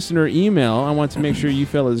to our listener email, I want to make sure you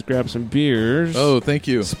fellas grab some beers. Oh, thank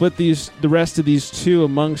you. Split the rest of these two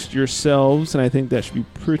amongst yourselves, and I think that should be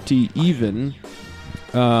pretty even.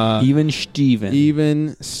 Even Steven.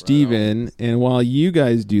 Even Steven. And while you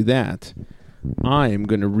guys do that, I am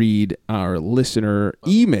going to read our listener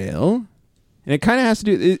email. And it kind of has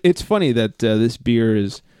to do. It's funny that this beer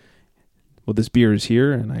is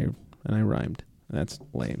here, and I rhymed. That's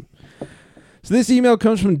lame. So this email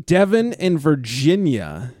comes from Devin in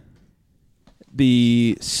Virginia.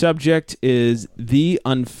 The subject is The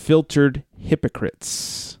Unfiltered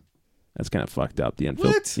Hypocrites. That's kind of fucked up.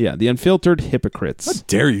 What? Yeah, The Unfiltered Hypocrites. How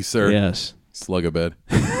dare you, sir? Yes. Slug a bed.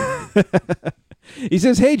 He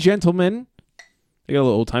says, "Hey, gentlemen." I got a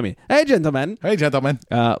little old-timey. "Hey, gentlemen. Hey, gentlemen.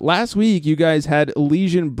 Last week, you guys had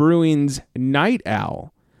Elysian Brewing's Night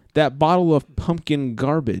Owl, that bottle of pumpkin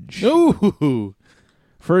garbage. Ooh.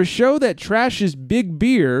 For a show that trashes big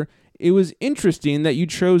beer, it was interesting that you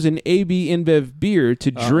chose an AB InBev beer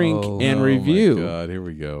to drink and review. Oh, my God. Here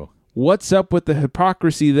we go. What's up with the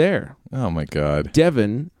hypocrisy there?" Oh, my God.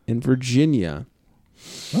 Devin in Virginia.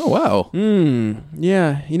 Oh, wow.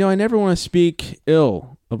 Yeah, I never want to speak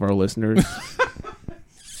ill of our listeners.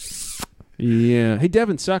 Yeah. Hey,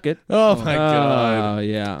 Devin, suck it. Oh, my God.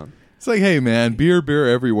 Yeah. It's like, hey, man, beer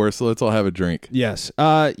everywhere, so let's all have a drink. Yes.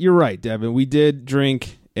 You're right, Devin. We did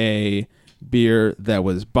drink a beer that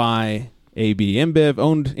was by AB InBev,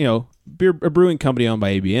 owned, a brewing company owned by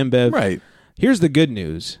AB InBev. Right. Here's the good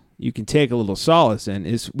news. You can take a little solace in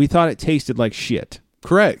is we thought it tasted like shit.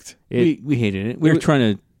 Correct. We hated it. We were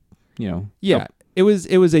trying to, Yeah. It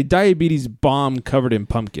was a diabetes bomb covered in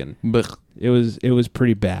pumpkin. But It was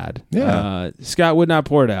pretty bad. Yeah. Scott would not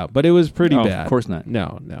pour it out, but it was pretty bad. Of course not.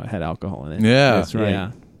 No, it had alcohol in it. Yeah. That's right.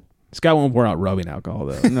 Yeah. Scott won't pour out rubbing alcohol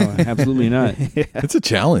though. No, absolutely not. it's a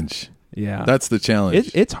challenge. Yeah. That's the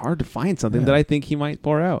challenge. It's hard to find something that I think he might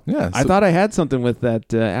pour out. Yeah, I so- thought I had something with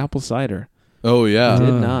that apple cider. Oh, yeah.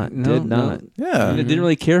 Did not. no, Did no. not. Yeah. I didn't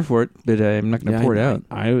really care for it, but I'm not going to pour it out.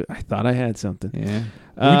 I thought I had something. Yeah.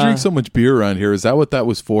 We drink so much beer around here. Is that what that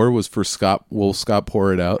was for? Was for Scott? Will Scott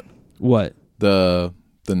pour it out? What? The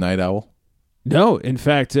Night Owl? No. In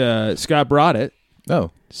fact, Scott brought it.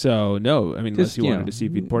 Oh. So, no. I mean, unless you wanted to see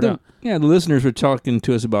if he'd pour it out. Yeah, the listeners were talking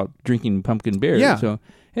to us about drinking pumpkin beer. Yeah. So,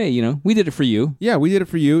 hey, we did it for you. Yeah, we did it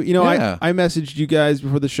for you. Yeah. I messaged you guys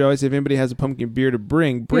before the show. I said, if anybody has a pumpkin beer to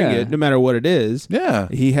bring Yeah. it, no matter what it is. Yeah.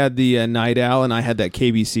 He had the Night Owl, and I had that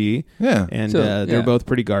KBC. Yeah. And So, they're yeah. both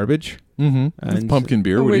pretty garbage. Mm-hmm. And Pumpkin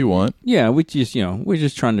beer. What do you want? Yeah, we just, we're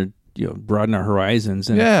just trying to, broaden our horizons.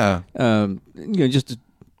 And, Yeah. just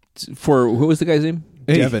for, what was the guy's name?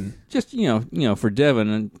 Devin. Just, for Devin,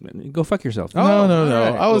 and go fuck yourself. No. all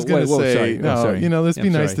right. I was going to say, sorry. no, Sorry. let's be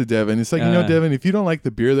I'm nice sorry. to Devin. It's like, Devin, if you don't like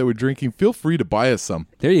the beer that we're drinking, feel free to buy us some.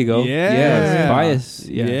 There you go. Yeah. Yes, bias.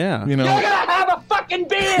 Yeah. You know?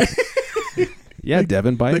 Yeah,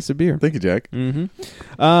 Devin, buy us a beer. Thank you, Jack.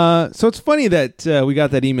 So it's funny that we got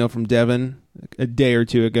that email from Devin a day or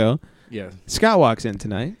two ago. Yeah. Scott walks in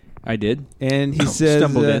tonight, I did. and he says...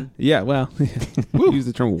 Stumbled in. Yeah, well, use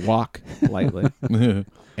the term walk lightly. And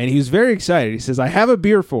he was very excited. He says, I have a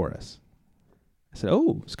beer for us. I said,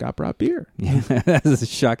 oh, Scott brought beer. Yeah, that's a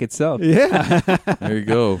shock itself. Yeah. There you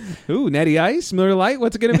go. Ooh, Natty Ice, Miller Lite,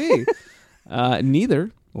 what's it going to be?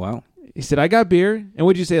 Neither. Wow. He said, I got beer. And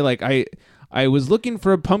what'd you say? Like, I was looking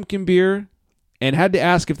for a pumpkin beer and had to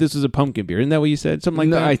ask if this was a pumpkin beer. Isn't that what you said? Something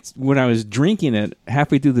like that? When I was drinking it,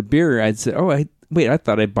 halfway through the beer, I'd say, I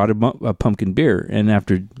thought I bought a pumpkin beer. And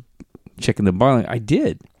after checking the bottle, I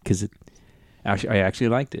did, because I actually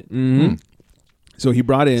liked it. Mm-hmm. So he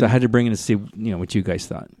brought in... So I had to bring it to see what you guys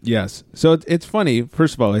thought. Yes. So it's funny.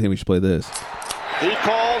 First of all, I think we should play this. He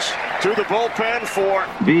calls to the bullpen for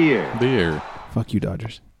Beer. Fuck you,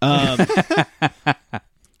 Dodgers.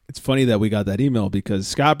 It's funny that we got that email because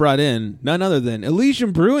Scott brought in none other than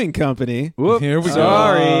Elysian Brewing Company. Here we go.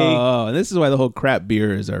 Sorry. Oh, and this is why the whole crap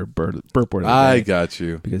beer is our burp word of the I day, got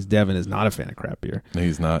you. because Devin is not a fan of crap beer. No,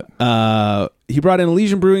 he's not. He brought in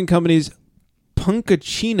Elysian Brewing Company's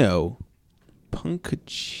Punkachino.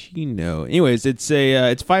 Anyways, it's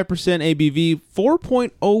 5% ABV,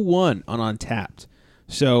 4.01 on Untappd.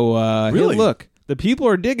 So Really? hey, look, the people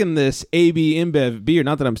are digging this AB InBev beer.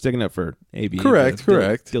 Not that I'm sticking up for AB. Correct, InBev.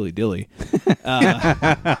 correct. Dilly.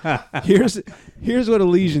 Here's what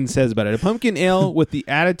Elysian says about it. A pumpkin ale with the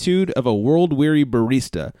attitude of a world-weary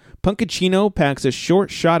barista. Punkachino packs a short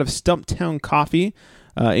shot of Stumptown coffee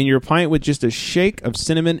in your pint with just a shake of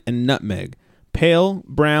cinnamon and nutmeg. Pale,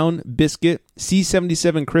 brown, biscuit,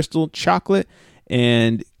 C77 crystal, chocolate,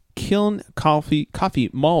 and kiln coffee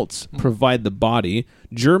malts provide the body.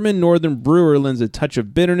 German Northern brewer lends a touch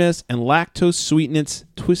of bitterness, and lactose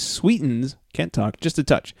sweetens, can't talk, just a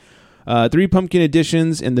touch. 3 pumpkin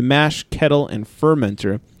additions in the mash, kettle, and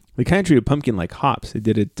fermenter. They kind of treated pumpkin like hops. They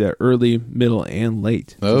did it early, middle, and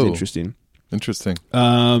late. Which is interesting. Interesting.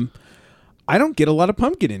 I don't get a lot of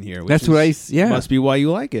pumpkin in here. That's what Must be why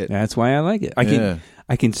you like it. That's why I like it.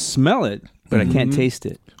 I can smell it, but I can't taste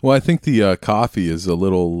it. Well, I think the coffee is a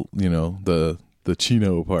little, the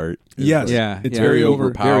chino part. Yes. Yeah, It's yeah. very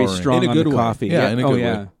overpowering. very strong In a on good the way. coffee. Yeah, in a good way.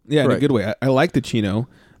 Yeah, in a Correct. good way. I like the Chino.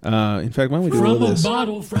 In fact, why don't we do a little of this?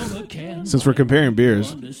 bottle from a can. Since we're comparing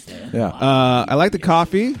beers. Yeah. I like the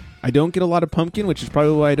coffee. I don't get a lot of pumpkin, which is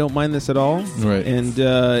probably why I don't mind this at all. Right. And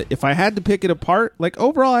if I had to pick it apart, like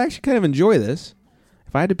overall, I actually kind of enjoy this.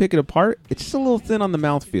 If I had to pick it apart, it's just a little thin on the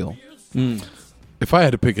mouthfeel. If I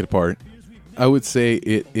had to pick it apart, I would say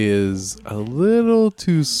it is a little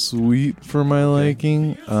too sweet for my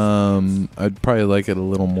liking. I'd probably like it a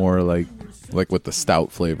little more like with the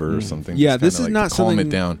stout flavor or something. Yeah, Just this kinda is like not to calm something. it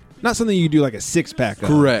down. Not something you do like a 6-pack of.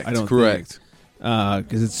 Correct. I don't correct.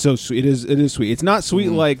 Because it's so sweet. It is sweet. It's not sweet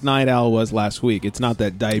like Night Owl was last week. It's not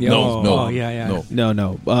that diabetes. No, no, yeah. no.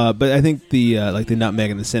 No. But I think the like the nutmeg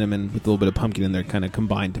and the cinnamon with a little bit of pumpkin in there kind of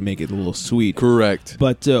combined to make it a little sweet. Correct.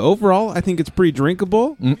 But overall, I think it's pretty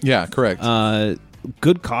drinkable. Yeah, correct.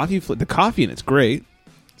 Good coffee. The coffee in it's great.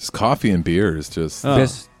 Just coffee and beer is just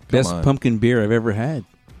Best on. pumpkin beer I've ever had.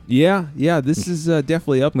 Yeah. This is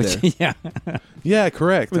definitely up there. Yeah. yeah,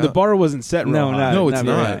 correct. I mean, the bar wasn't set No, wrong. not- no, it's not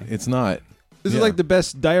not. very high. It's not. This is Yeah. like the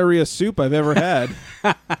best diarrhea soup I've ever had.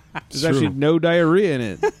 There's actually no diarrhea in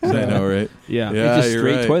it. I know, right? Yeah. Yeah, Just you're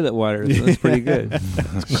straight right. toilet water. So that's pretty good.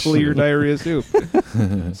 Clear diarrhea soup.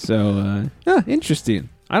 So, interesting.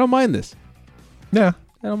 I don't mind this. Yeah.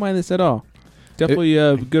 I don't mind this at all. Definitely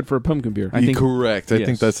good for a pumpkin beer. I think- correct. I yes.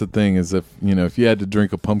 think that's the thing is if you had to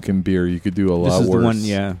drink a pumpkin beer, you could do a This lot is worse. the one,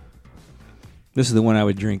 yeah. This is the one I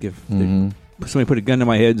would drink if somebody put a gun to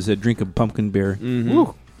my head and said, drink a pumpkin beer.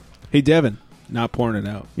 Woo. Hey, Devin, not pouring it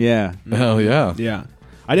out. Yeah. Hell yeah. Yeah.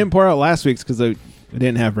 I didn't pour out last week's because I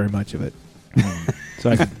didn't have very much of it.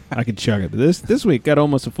 So I could chug it. But this week, got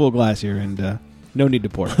almost a full glass here and no need to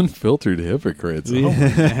pour. Unfiltered hypocrites. Oh,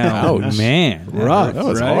 Oh, ouch. man. Rough. That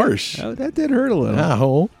was right? harsh. Oh, that did hurt a little.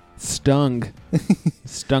 Ow. Stung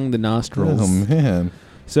the nostrils. Oh, man.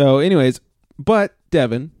 So, anyways, but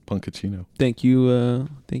Devin, Punkachino. thank you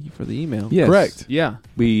for the email. Yes. Correct. Yeah.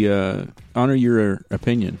 We honor your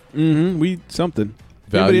opinion. Mm-hmm. We something.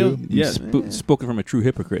 Value? Anybody else? Yeah. Spoken from a true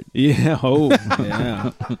hypocrite. Yeah. Oh,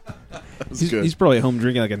 yeah. good. He's probably home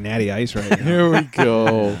drinking like a natty ice right now. Here we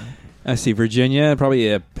go. I see Virginia, probably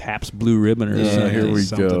a Pabst Blue Ribbon or Yeah, something. Here we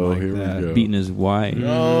something go. like Here that. we go. Beating his wine.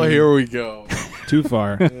 Oh, here we go. Too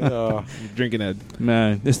far. Oh. You're drinking a.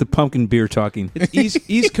 Man, it's the pumpkin beer talking. It's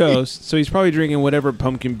East Coast, so he's probably drinking whatever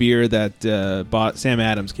pumpkin beer that Sam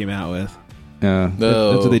Adams came out with. No.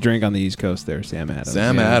 That's what they drink on the East Coast there, Sam Adams.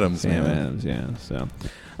 Sam Yeah. Adams, Sam man. Adams, yeah. So,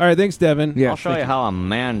 all right, thanks, Devin. Yeah. I'll show you how a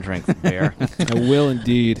man drinks beer. I will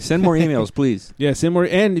indeed. Send more emails, please. Yeah, send more.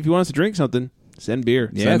 And if you want us to drink something, send beer.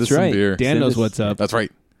 Yeah, Send that's us some right. beer. Dan Send knows us- what's up. That's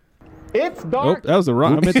right. It's Oh, dark. that was the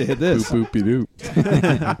wrong. I meant to hit this, Boop, boopy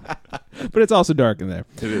doop. but it's also dark in there.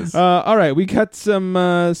 It is. All right, we got some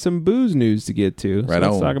booze news to get to. So Right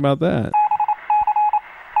let's on. talk about that.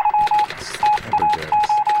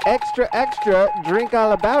 Extra, extra, drink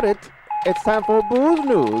all about it. It's time for booze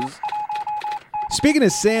news. Speaking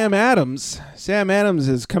of Sam Adams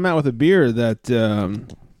has come out with a beer that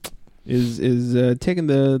is taking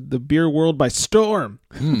the beer world by storm.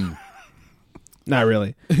 Not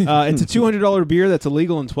really. It's a $200 beer that's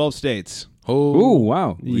illegal in 12 states. Oh,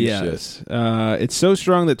 wow. Yes. It's so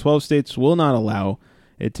strong that 12 states will not allow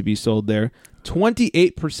it to be sold there.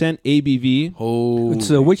 28% ABV. Oh.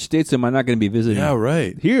 So which states am I not going to be visiting? Yeah,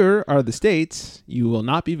 right. Here are the states you will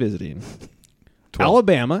not be visiting.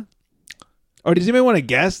 Alabama. Or does anybody want to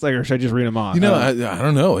guess? Like, or should I just read them off? You know, I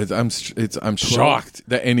don't know. I'm shocked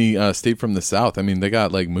that any state from the South. I mean, they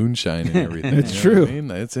got like moonshine and everything. It's You know what true. I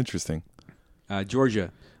mean, it's interesting.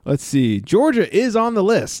 Georgia. Let's see. Georgia is on the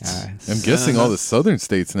list. I'm guessing all the southern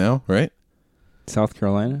states now, right? South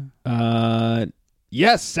Carolina.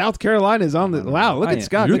 Yes, South Carolina is on the. Wow, look at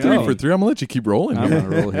Scott. You're go. 3 for 3. I'm gonna let you keep rolling. I'm here. on a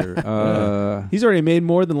roll here. He's already made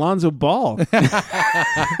more than Lonzo Ball.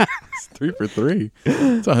 It's 3 for 3.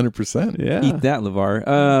 It's 100%. Yeah. Eat that,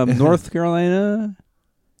 LeVar. North Carolina.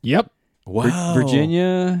 Yep. Wow.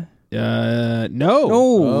 Virginia. No. No.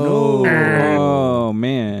 Oh,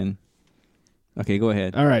 man. Okay, go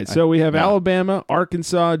ahead. All right. So we have Alabama,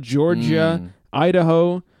 Arkansas, Georgia,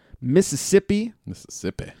 Idaho, Mississippi,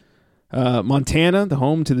 Mississippi. Montana, the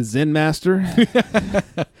home to the Zen Master,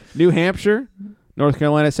 New Hampshire, North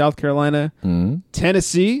Carolina, South Carolina,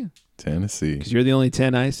 Tennessee, Tennessee. because you're the only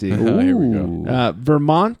 10 I see. Oh, here we go.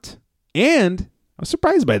 Vermont, and I was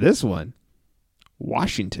surprised by this one,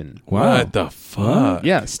 Washington. What the fuck?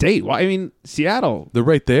 Yeah, state. I mean, Seattle. They're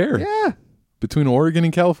right there. Yeah. Between Oregon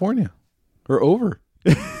and California. Or over.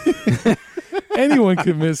 Anyone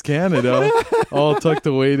could miss Canada. All tucked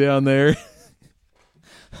away down there.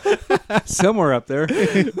 Somewhere up there.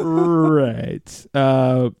 Right.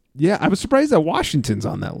 Yeah, I was surprised that Washington's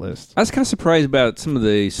on that list. I was kind of surprised about some of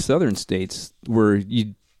the southern states where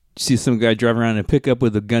you see some guy driving around in a pickup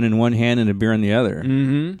with a gun in one hand and a beer in the other.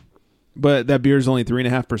 Mm-hmm. but that beer is only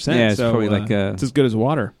 3.5%. Yeah, it's so, probably like it's as good as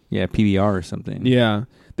water. Yeah, PBR or something. Yeah.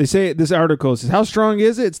 They say, this article says, how strong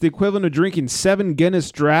is it? It's the equivalent of drinking 7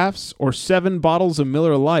 Guinness drafts or 7 bottles of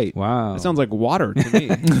Miller Lite. Wow. That sounds like water to me.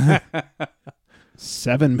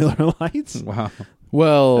 7 Miller Lights? Wow.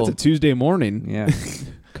 Well, That's a Tuesday morning. Yeah.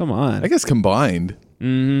 Come on. I guess combined, if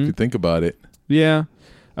you think about it. Yeah.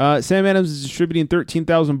 Sam Adams is distributing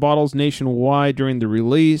 13,000 bottles nationwide during the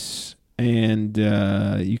release, and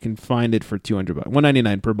you can find it for $200,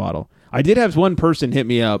 $199 per bottle. I did have one person hit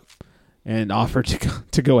me up and offer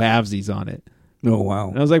to go halvesies on it. Oh, wow.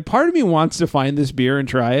 And I was like, part of me wants to find this beer and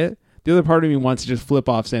try it. The other part of me wants to just flip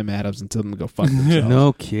off Sam Adams and tell them to go fuck themselves.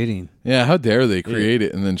 No kidding. Yeah, how dare they create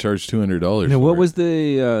it and then charge $200? Now, what for was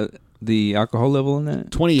the alcohol level in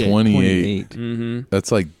that? 28. 28. Mm-hmm.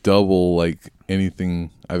 That's like double like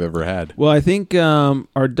anything I've ever had. Well, I think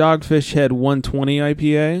our Dogfish Head 120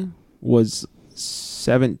 IPA was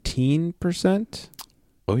 17%.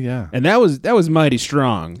 Oh yeah, And that was mighty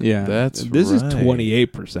strong. Yeah. that's This is right.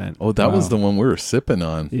 28%. Oh, that was the one we were sipping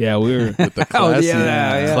on Yeah, we were with the classy,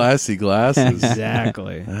 yeah. classy glasses.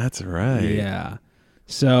 exactly. That's right. Yeah.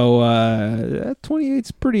 So that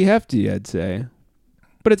 28's pretty hefty, I'd say.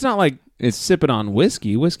 But it's not like it's sipping on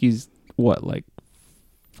whiskey. Whiskey's what, like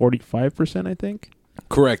 45%, I think.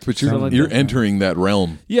 Correct, but Something like you're that. entering that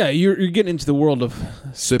realm. Yeah, you're getting into the world of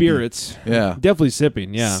Sippy. spirits. Yeah, Definitely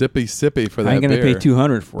sipping. Yeah. sippy for that. I ain't going to beer. pay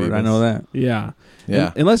 $200 for it. I know that. Yeah.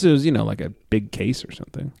 Yeah. Unless it was, like a big case or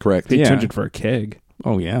something. Correct. Pay Yeah. 200 for a keg.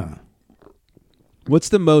 Oh, yeah. What's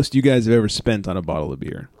the most you guys have ever spent on a bottle of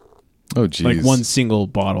beer? Oh, geez. Like one single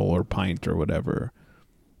bottle or pint or whatever.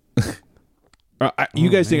 You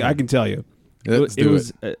guys think I can tell you? Let's It do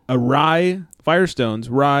was a rye Firestone's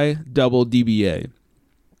rye double DBA.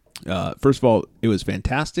 First of all, it was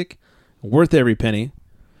fantastic, worth every penny.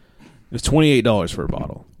 It was $28 for a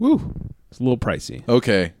bottle. Woo, it's a little pricey.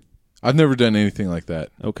 Okay, I've never done anything like that.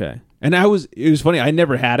 Okay, and it was funny. I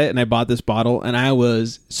never had it, and I bought this bottle, and I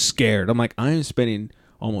was scared. I'm like, I am spending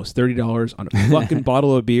almost $30 on a fucking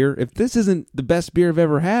bottle of beer. If this isn't the best beer I've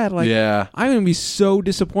ever had, like, Yeah. I'm gonna be so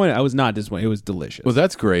disappointed. I was not disappointed. It was delicious. Well,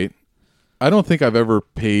 that's great. I don't think I've ever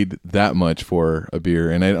paid that much for a beer,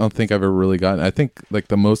 and I don't think I've ever really gotten. I think like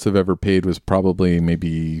the most I've ever paid was probably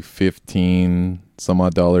maybe $15 some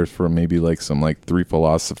odd for maybe like some like Three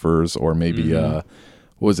Philosophers or maybe what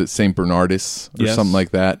was it, Saint Bernardus or Yes. something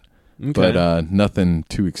like that. Okay. But nothing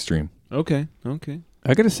too extreme. Okay.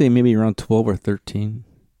 I got to say maybe around 12 or 13.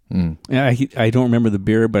 Mm. Yeah, I don't remember the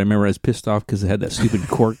beer, but I remember I was pissed off because it had that stupid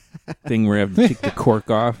cork thing where I have to take the cork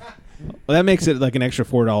off. Well, that makes it like an extra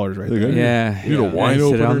 $4 right there. Yeah. You need a wine I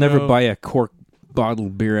said, I'll opener never now? buy a cork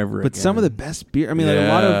bottled beer ever But again. some of the best beer, I mean, like a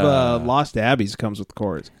lot of Yeah. Lost Abbeys comes with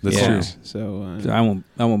corks. That's Yeah. true. So, So I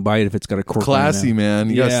won't buy it if it's got a cork. Classy, on it man.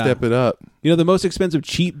 You gotta Yeah. step it up. the most expensive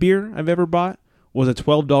cheap beer I've ever bought was a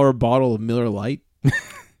 $12 bottle of Miller Lite.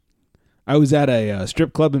 I was at a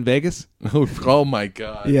strip club in Vegas. Oh my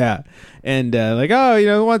god. Yeah. And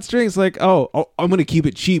who wants drinks? Like, I'm going to keep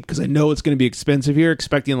it cheap because I know it's going to be expensive here,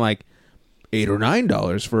 expecting like $8 or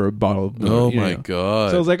 $9 for a bottle of Miller. Oh my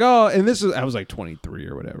god. So I was like, and I was like 23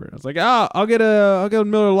 or whatever. I was like, I'll get a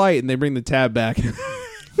Miller Lite, and they bring the tab back. It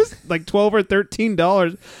was like $12 or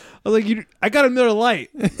 $13. I was like, I got a Miller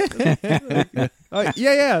Lite.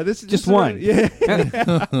 Yeah. This is Just one. Yeah.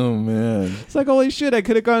 Oh man. It's like, holy shit, I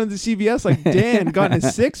could have gone into CVS like Dan, gotten a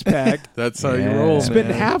 6-pack, That's how you Yeah. roll. spent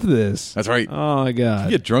man. half of this. That's right. Oh my god.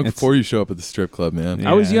 You get drunk before you show up at the strip club, man.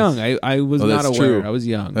 I was Yeah, young. I was Oh, not that's aware. true. I was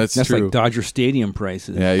young. That's That's true. like Dodger Stadium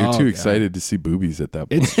prices. Yeah, you're Oh, too God. excited to see boobies at that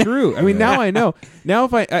point. It's true. I mean, now I know. Now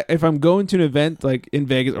if I'm going to an event like in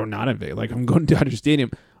Vegas or not in Vegas, like I'm going to Dodger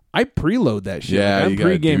Stadium, I preload that shit. Yeah, Like, I'm you gotta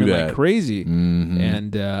pre-gaming do like that. crazy. Mhm.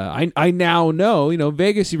 And I now know,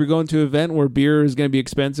 Vegas, if you're going to an event where beer is going to be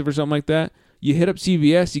expensive or something like that, you hit up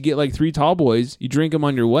CVS, you get like 3 tall boys, you drink them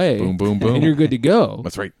on your way. Boom, boom, boom. And you're good to go.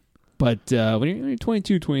 That's right. But when you're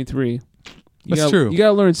 22, 23, That's true. You got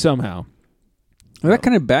to learn somehow. Well, that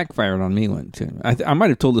kind of backfired on me one too. I might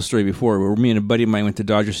have told the story before, where me and a buddy of mine went to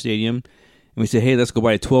Dodger Stadium, and we said, "Hey, let's go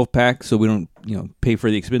buy a 12-pack so we don't, pay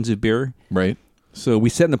for the expensive beer." Right. So we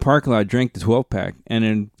sat in the parking lot, drank the 12-pack, and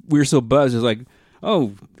then we were so buzzed, it was like,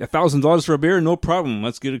 "Oh, $1,000 for a beer? No problem.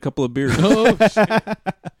 Let's get a couple of beers." Oh, shit.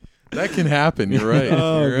 That can happen. You're right.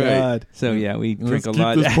 Oh, You're right. God. So yeah, we drink Let's a keep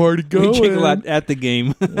lot. this party We drink a going. lot at the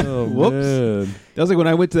game. Oh, Whoops. man. That was like when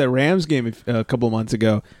I went to that Rams game a couple of months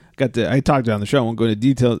ago. I talked on the show. I won't go into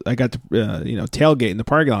detail. I got to tailgate in the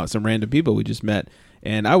parking lot with some random people we just met,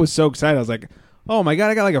 and I was so excited. I was like, "Oh my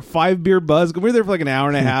god, I got like a 5-beer buzz." We were there for like an hour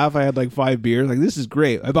and a half. I had like 5 beers. Like, this is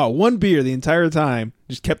great. I bought 1 beer the entire time.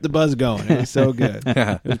 just kept the buzz going. It was so good.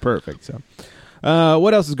 It was perfect. So,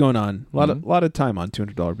 what else is going on? A lot of time on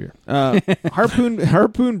 $200 beer.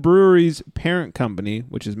 Harpoon Brewery's parent company,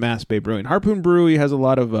 which is Mass Bay Brewing. Harpoon Brewery has a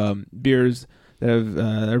lot of beers that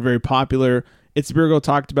are very popular. It's the Beer Girl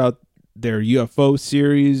talked about their UFO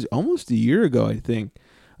series almost a year ago, I think.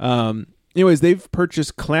 Anyways, they've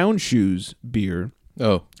purchased Clown Shoes beer.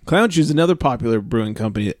 Oh. Clown Shoes is another popular brewing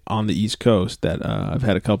company on the East Coast that I've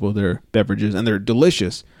had a couple of their beverages, and they're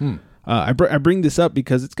delicious. I bring this up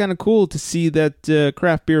because it's kind of cool to see that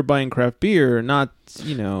craft beer buying craft beer, not,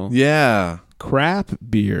 Yeah. crap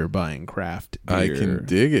beer buying craft beer. I can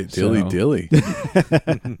dig it. Dilly.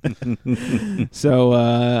 So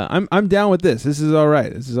I'm down with this. This is all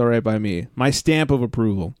right. This is all right by me. My stamp of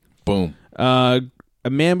approval. Boom. A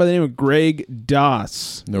man by the name of Greg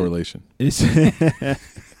Doss. No relation. It's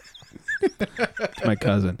my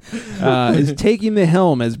cousin. Is taking the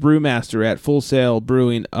helm as brewmaster at Full Sail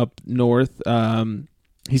Brewing up north.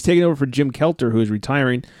 He's taking over for Jim Kelter, who is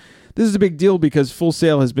retiring. This is a big deal because Full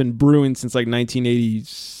Sail has been brewing since like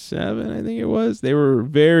 1987, I think it was. They were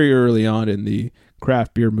very early on in the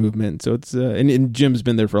craft beer movement. So it's and Jim's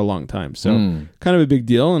been there for a long time. So kind of a big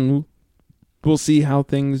deal, and we'll see how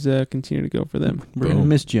things continue to go for them. We're going to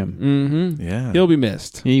miss Jim. Mm-hmm. Yeah. He'll be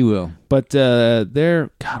missed. He will. But their,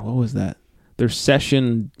 God, what was that? Their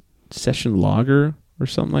session lager or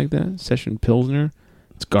something like that? Session Pilsner?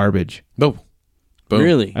 It's garbage. No. Boom.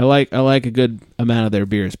 Really? I like a good amount of their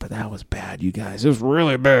beers, but that was bad, you guys. It was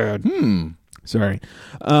really bad. Sorry.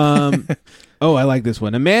 I like this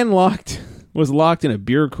one. A man was locked in a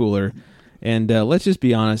beer cooler, and let's just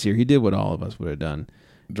be honest here. He did what all of us would have done.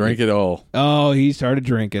 Drank it all. Oh, he started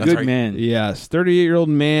drinking. Good man. Yes, 38-year-old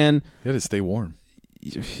man. You got to stay warm.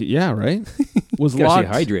 Yeah, right. Was Gotta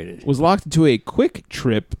locked. stay hydrated. Was locked into a Quick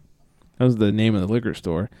Trip. That was the name of the liquor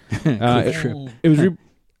store. Quick Trip. It was.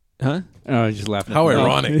 Huh? Oh, I was just laughing. How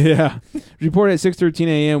ironic. Yeah. Reported at 6:13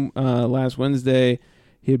 a.m. Last Wednesday.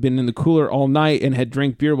 He had been in the cooler all night and had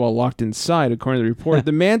drank beer while locked inside, according to the report.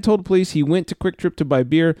 The man told police he went to Quick Trip to buy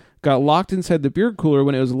beer, got locked inside the beer cooler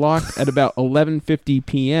when it was locked at about 11:50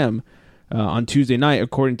 p.m. On Tuesday night,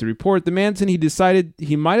 according to the report. The man said he decided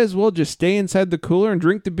he might as well just stay inside the cooler and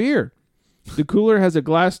drink the beer. The cooler has a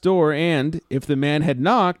glass door, and if the man had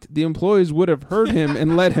knocked, the employees would have heard him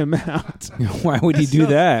and let him out. Why would he do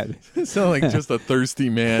that? You sound like just a thirsty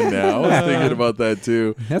man now. I was thinking about that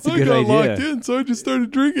too. That's a I good got idea. locked in, so I just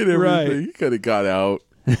started drinking everything. Right. He could have got out.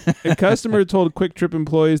 A customer told Quick Trip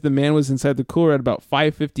employees the man was inside the cooler at about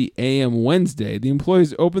 5:50 a.m. Wednesday. The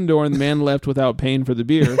employees opened the door and the man left without paying for the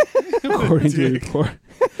beer, according to the report.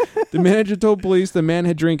 The manager told police the man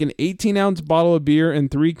had drank an 18-ounce bottle of beer and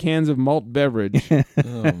 3 cans of malt beverage. Oh,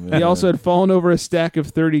 man. He also had fallen over a stack of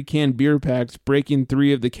 30 canned beer packs, breaking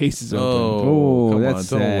 3 of the cases open. Oh, come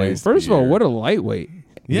that's on. Don't sad. waste First of all, beer. what a lightweight.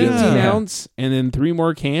 Yeah. 18 ounce and then 3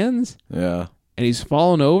 more cans? Yeah. And he's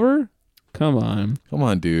fallen over? Come on. Come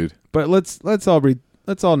on, dude. But let's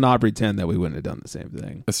all not pretend that we wouldn't have done the same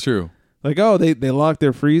thing. That's true. Like, oh, they locked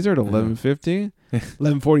their freezer at 11:50.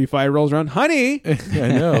 11:45 rolls around. Honey, I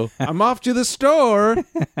know. I'm off to the store.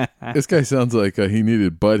 This guy sounds like he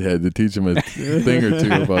needed Butthead to teach him a thing or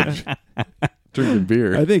two about drinking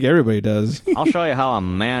beer. I think everybody does. I'll show you how a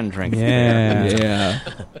man drinks beer. Yeah. Yeah.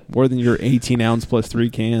 More than your 18 ounce plus 3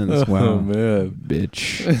 cans. Oh, man.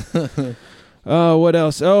 Bitch. What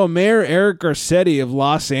else? Oh, Mayor Eric Garcetti of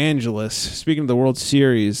Los Angeles, speaking of the World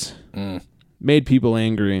Series, made people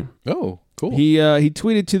angry. Oh, cool. He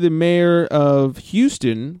tweeted to the mayor of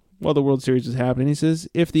Houston while the World Series was happening. He says,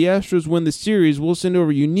 if the Astros win the series, we'll send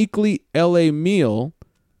over a uniquely LA meal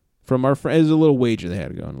from our friends. There's a little wager they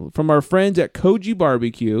had to go on. From our friends at Koji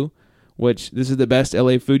Barbecue, which this is the best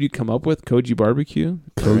LA food you come up with, Koji Barbecue.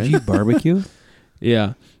 Koji Barbecue?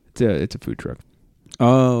 Yeah, it's a food truck.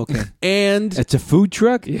 Oh, okay. And It's a food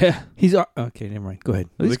truck? yeah, He's okay, never mind. Go ahead.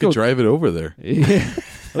 They least could go- drive it over there. yeah.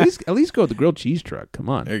 At least go with the grilled cheese truck. Come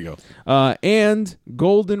on. There you go. And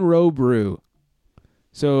Golden Row Brew.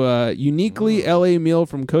 So uniquely LA meal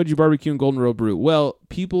from Koji Barbecue and Golden Row Brew. Well,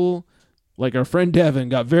 people like our friend Devin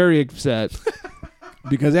got very upset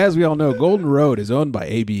because, as we all know, Golden Road is owned by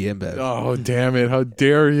AB InBev. Oh, damn it. How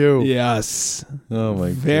dare you? Yes. Oh, my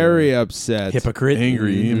God. Very upset. Hypocrite.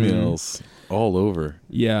 Angry emails all over.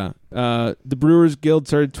 Yeah. The Brewers Guild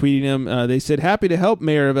started tweeting him. They said, happy to help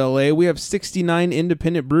Mayor of LA. We have 69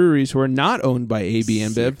 independent breweries who are not owned by AB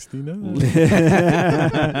InBev.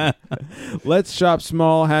 69. Let's shop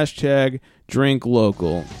small. # drink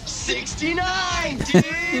local. 69,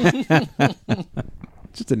 dude!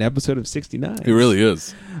 Just an episode of 69. It really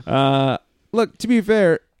is. Look, to be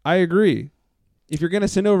fair, I agree. if you're going to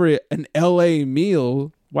send over an L.A.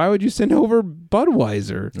 meal, why would you send over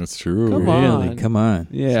Budweiser? That's true. Come Really? on. Come on.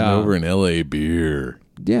 Yeah. Send over an LA beer.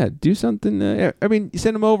 Yeah, do something. I mean, you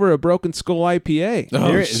send them over a Broken Skull IPA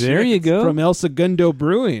There you go. from El Segundo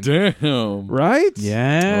Brewing. Damn. Right?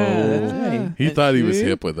 Yeah. That's Oh. right. He thought he was See?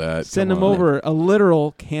 hip with that. Send Come them on. over a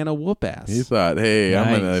literal can of whoop ass. He thought, hey, I'm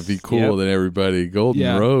going Nice. to be cool Yep. than everybody. Golden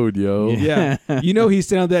Yeah. Road, yo. Yeah. You know, he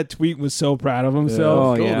sent out that tweet and was so proud of himself.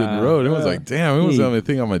 Oh, Golden yeah. Road. It was like, damn, it was He- the only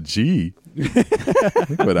thing I'm a G.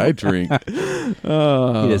 Look what I drink. He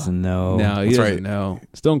doesn't know. No, he That's doesn't right. know.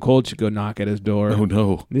 Stone Cold should go knock at his door. Oh,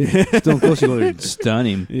 no. Stone Cold should go there and stun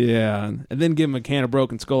him. Yeah, and then give him a can of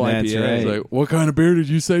Broken Skull That's IPA. right. It's like, what kind of beer did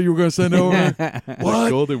you say you were going to send over? What?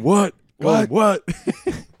 Golden, what? What? What?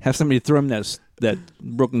 Have somebody throw him that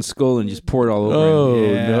broken skull and just pour it all over Oh,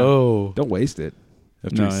 Yeah. no. Don't waste it.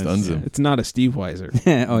 After No, he stuns him. It's not a Steve Weiser.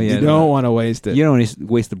 him. Oh, yeah. You don't want to waste it. You don't want to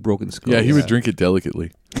waste the broken skull. Yeah, he would drink it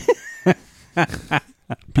delicately.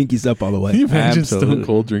 Pinkies up all the way. Can you imagine Absolutely. Stone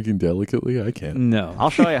Cold drinking delicately? I can't. No. I'll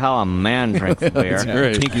show you how a man drinks beer. That's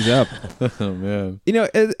great. Pinkies up. Oh, man. You know,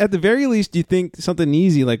 at the very least, you think something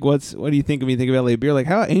easy. Like, what do you think when you think of LA beer? Like,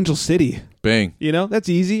 how about Angel City? Bang. You know, that's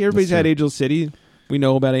easy. Everybody's That's had it. Angel City. We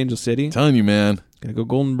know about Angel City. Telling you, man. Gotta go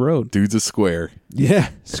Golden Road. Dude's a square. Yeah,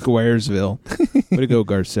 Squaresville. Way to go,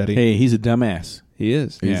 Garcetti. Hey, he's a dumbass. He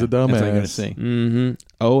is. He's Yeah, a dumbass. That's what I got to say. Mm-hmm.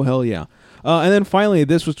 Oh, hell yeah. And then finally,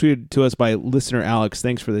 this was tweeted to us by listener Alex.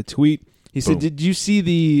 Thanks for the tweet. He said, Boom. did you see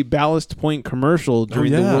the Ballast Point commercial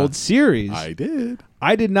during the yeah. World Series? I did.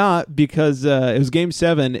 I did not because it was Game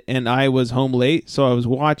 7 and I was home late, so I was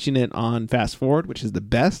watching it on Fast Forward, which is the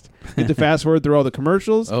best. Get to fast forward through all the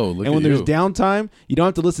commercials. Oh, look And when at there's you. downtime, you don't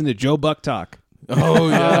have to listen to Joe Buck talk. Oh,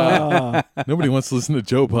 yeah. Nobody wants to listen to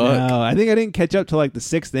Joe Buck. No, I think I didn't catch up to like the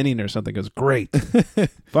 6th inning or something. It was great.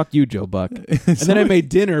 Fuck you, Joe Buck. And then I made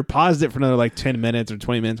dinner, paused it for another like 10 minutes or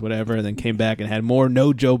 20 minutes, whatever, and then came back and had more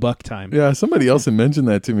no Joe Buck time. Yeah, somebody else had mentioned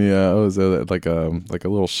that to me. I was at like a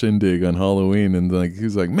little shindig on Halloween, and like he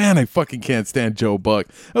was like, "Man, I fucking can't stand Joe Buck."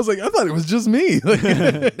 I was like, "I thought it was just me."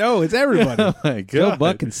 Like, No, it's everybody. oh my God. Joe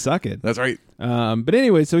Buck can suck it. That's right. But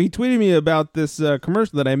anyway, so he tweeted me about this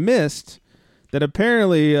commercial that I missed. That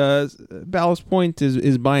apparently Ballast Point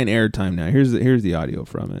is buying airtime now. Here's the audio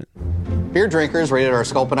from it. Beer drinkers rated our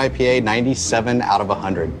Sculpin IPA 97 out of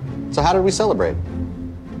 100. So how did we celebrate?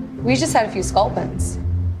 We just had a few Sculpins.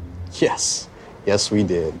 Yes. Yes, we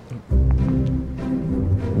did.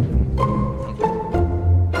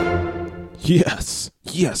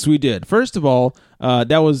 Yes, we did. First of all,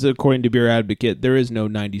 that was according to Beer Advocate. There is no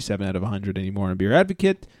 97 out of 100 anymore on Beer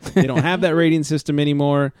Advocate. They don't have that rating system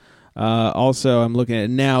anymore. Also, I'm looking at it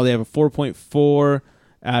now. They have a 4.4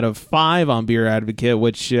 out of 5 on Beer Advocate,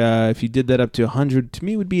 which if you did that up to 100, to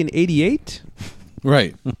me would be an 88.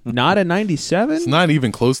 Right. Not a 97. It's not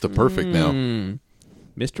even close to perfect now.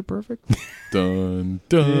 Mr. Perfect. Dun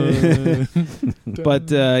dun.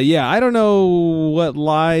 But yeah, I don't know what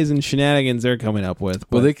lies and shenanigans they're coming up with.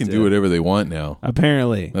 Well, but, they can do whatever they want now.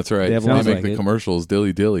 Apparently. That's right. They have They lots make like the it. commercials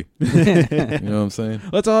dilly dilly. You know what I'm saying?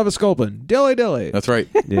 Let's all have a Sculpin. Dilly dilly. That's right.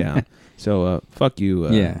 Yeah. So fuck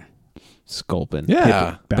you. Yeah. Sculpin. Yeah.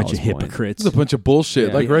 Bunch of Ballast Point. hypocrites. It's a bunch of bullshit.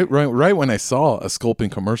 Yeah. Like right when I saw a Sculpin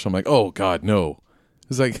commercial, I'm like, oh God, no.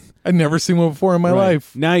 It's like I'd never seen one before in my Right.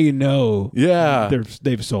 life. Now you know. Yeah.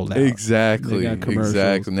 They've sold out. Exactly. They got commercials.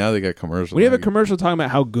 Exactly. Now they got commercials. When you have a commercial talking about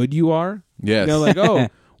how good you are, Yes. you know, like, oh,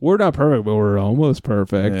 we're not perfect, but we're almost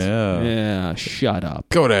perfect. Yeah. Yeah. Shut up.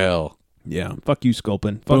 Go to hell. Yeah. Fuck you,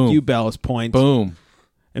 Sculpin. Fuck Boom. you, Ballast Point. Boom.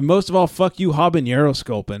 And most of all, fuck you, Habanero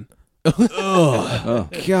Sculpin.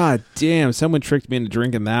 Ugh. God damn. Someone tricked me into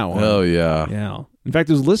drinking that one. Oh yeah. Yeah. In fact,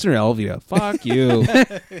 it was listener Elvia. Fuck you.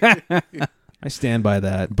 I stand by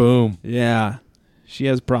that. Boom. Yeah. She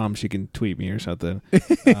has problems. She can tweet me or something.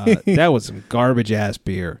 That was some garbage ass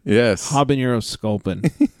beer. Yes. Habanero Sculpin.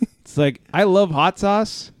 It's like, I love hot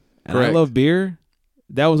sauce and Correct. I love beer.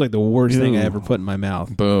 That was like the worst thing I Ew. ever put in my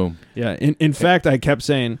mouth. Boom. Yeah. In fact, I kept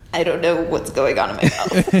saying I don't know what's going on in my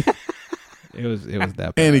mouth. it was that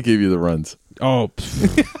bad. And he gave you the runs. Oh,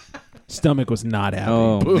 pff. Stomach was not happy.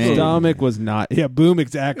 Oh, man. Stomach was not. Yeah, boom,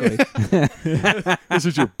 exactly. This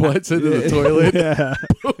is your butt into the toilet. Yeah.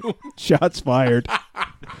 Shots fired.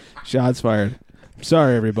 Shots fired.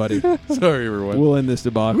 Sorry, everybody. Sorry, everyone. We'll end this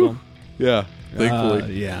debacle. Yeah.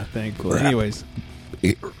 Thankfully. Yeah, thankfully. Anyways.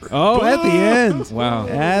 Oh, at the end. Wow.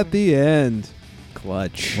 At the end.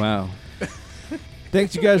 Clutch. Wow.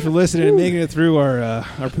 Thanks, you guys, for listening and making it through our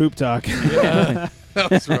poop talk. That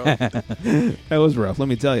was rough. That was rough, let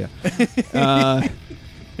me tell you.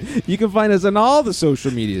 You can find us on all the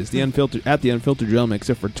social medias, the Unfiltered Gentleman,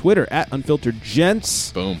 except for Twitter at Unfiltered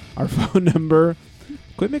Gents. Boom. Our phone number.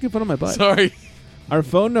 Quit making fun of my butt. Sorry. Our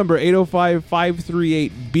phone number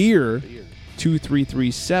 805-538-BEER.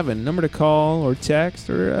 2337. Number to call or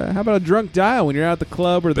text, or how about a drunk dial when you're out at the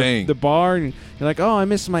club or the bar and you're like, oh, I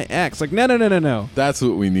miss my ex. Like, no. That's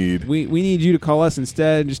what we need. We need you to call us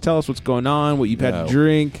instead and just tell us what's going on, what you've had to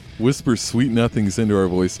drink. Whisper sweet nothings into our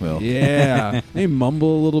voicemail. Yeah. Maybe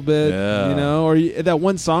mumble a little bit, you know, or that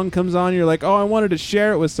one song comes on, you're like, oh, I wanted to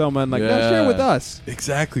share it with someone. Like, no, share it with us.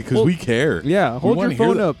 Exactly, because we care. Yeah, hold your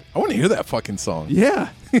phone up. I want to hear that fucking song. Yeah.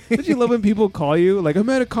 Don't you love when people call you? Like, I'm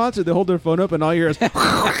at a concert, they hold their phone up and all you hear is,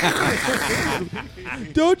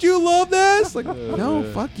 don't you love this? Like, no,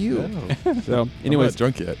 fuck you. No. So, anyways. I'm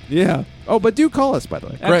not drunk yet. Yeah. Oh, but do call us, by the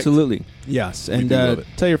way. Absolutely. Yes. And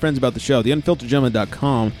tell your friends about the show.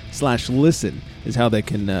 TheUnfilteredGentleman.com/listen is how they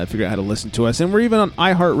can figure out how to listen to us. And we're even on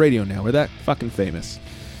iHeartRadio now. We're that fucking famous.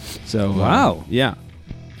 So, wow. Yeah.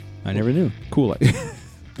 I never knew. Cool.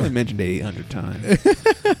 I mentioned it 800 times.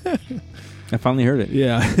 I finally heard it.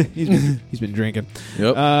 Yeah. he's been drinking.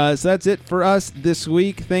 Yep. So that's it for us this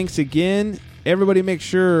week. Thanks again. Everybody make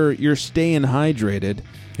sure you're staying hydrated.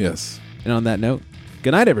 Yes. And on that note,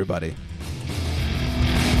 good night, everybody.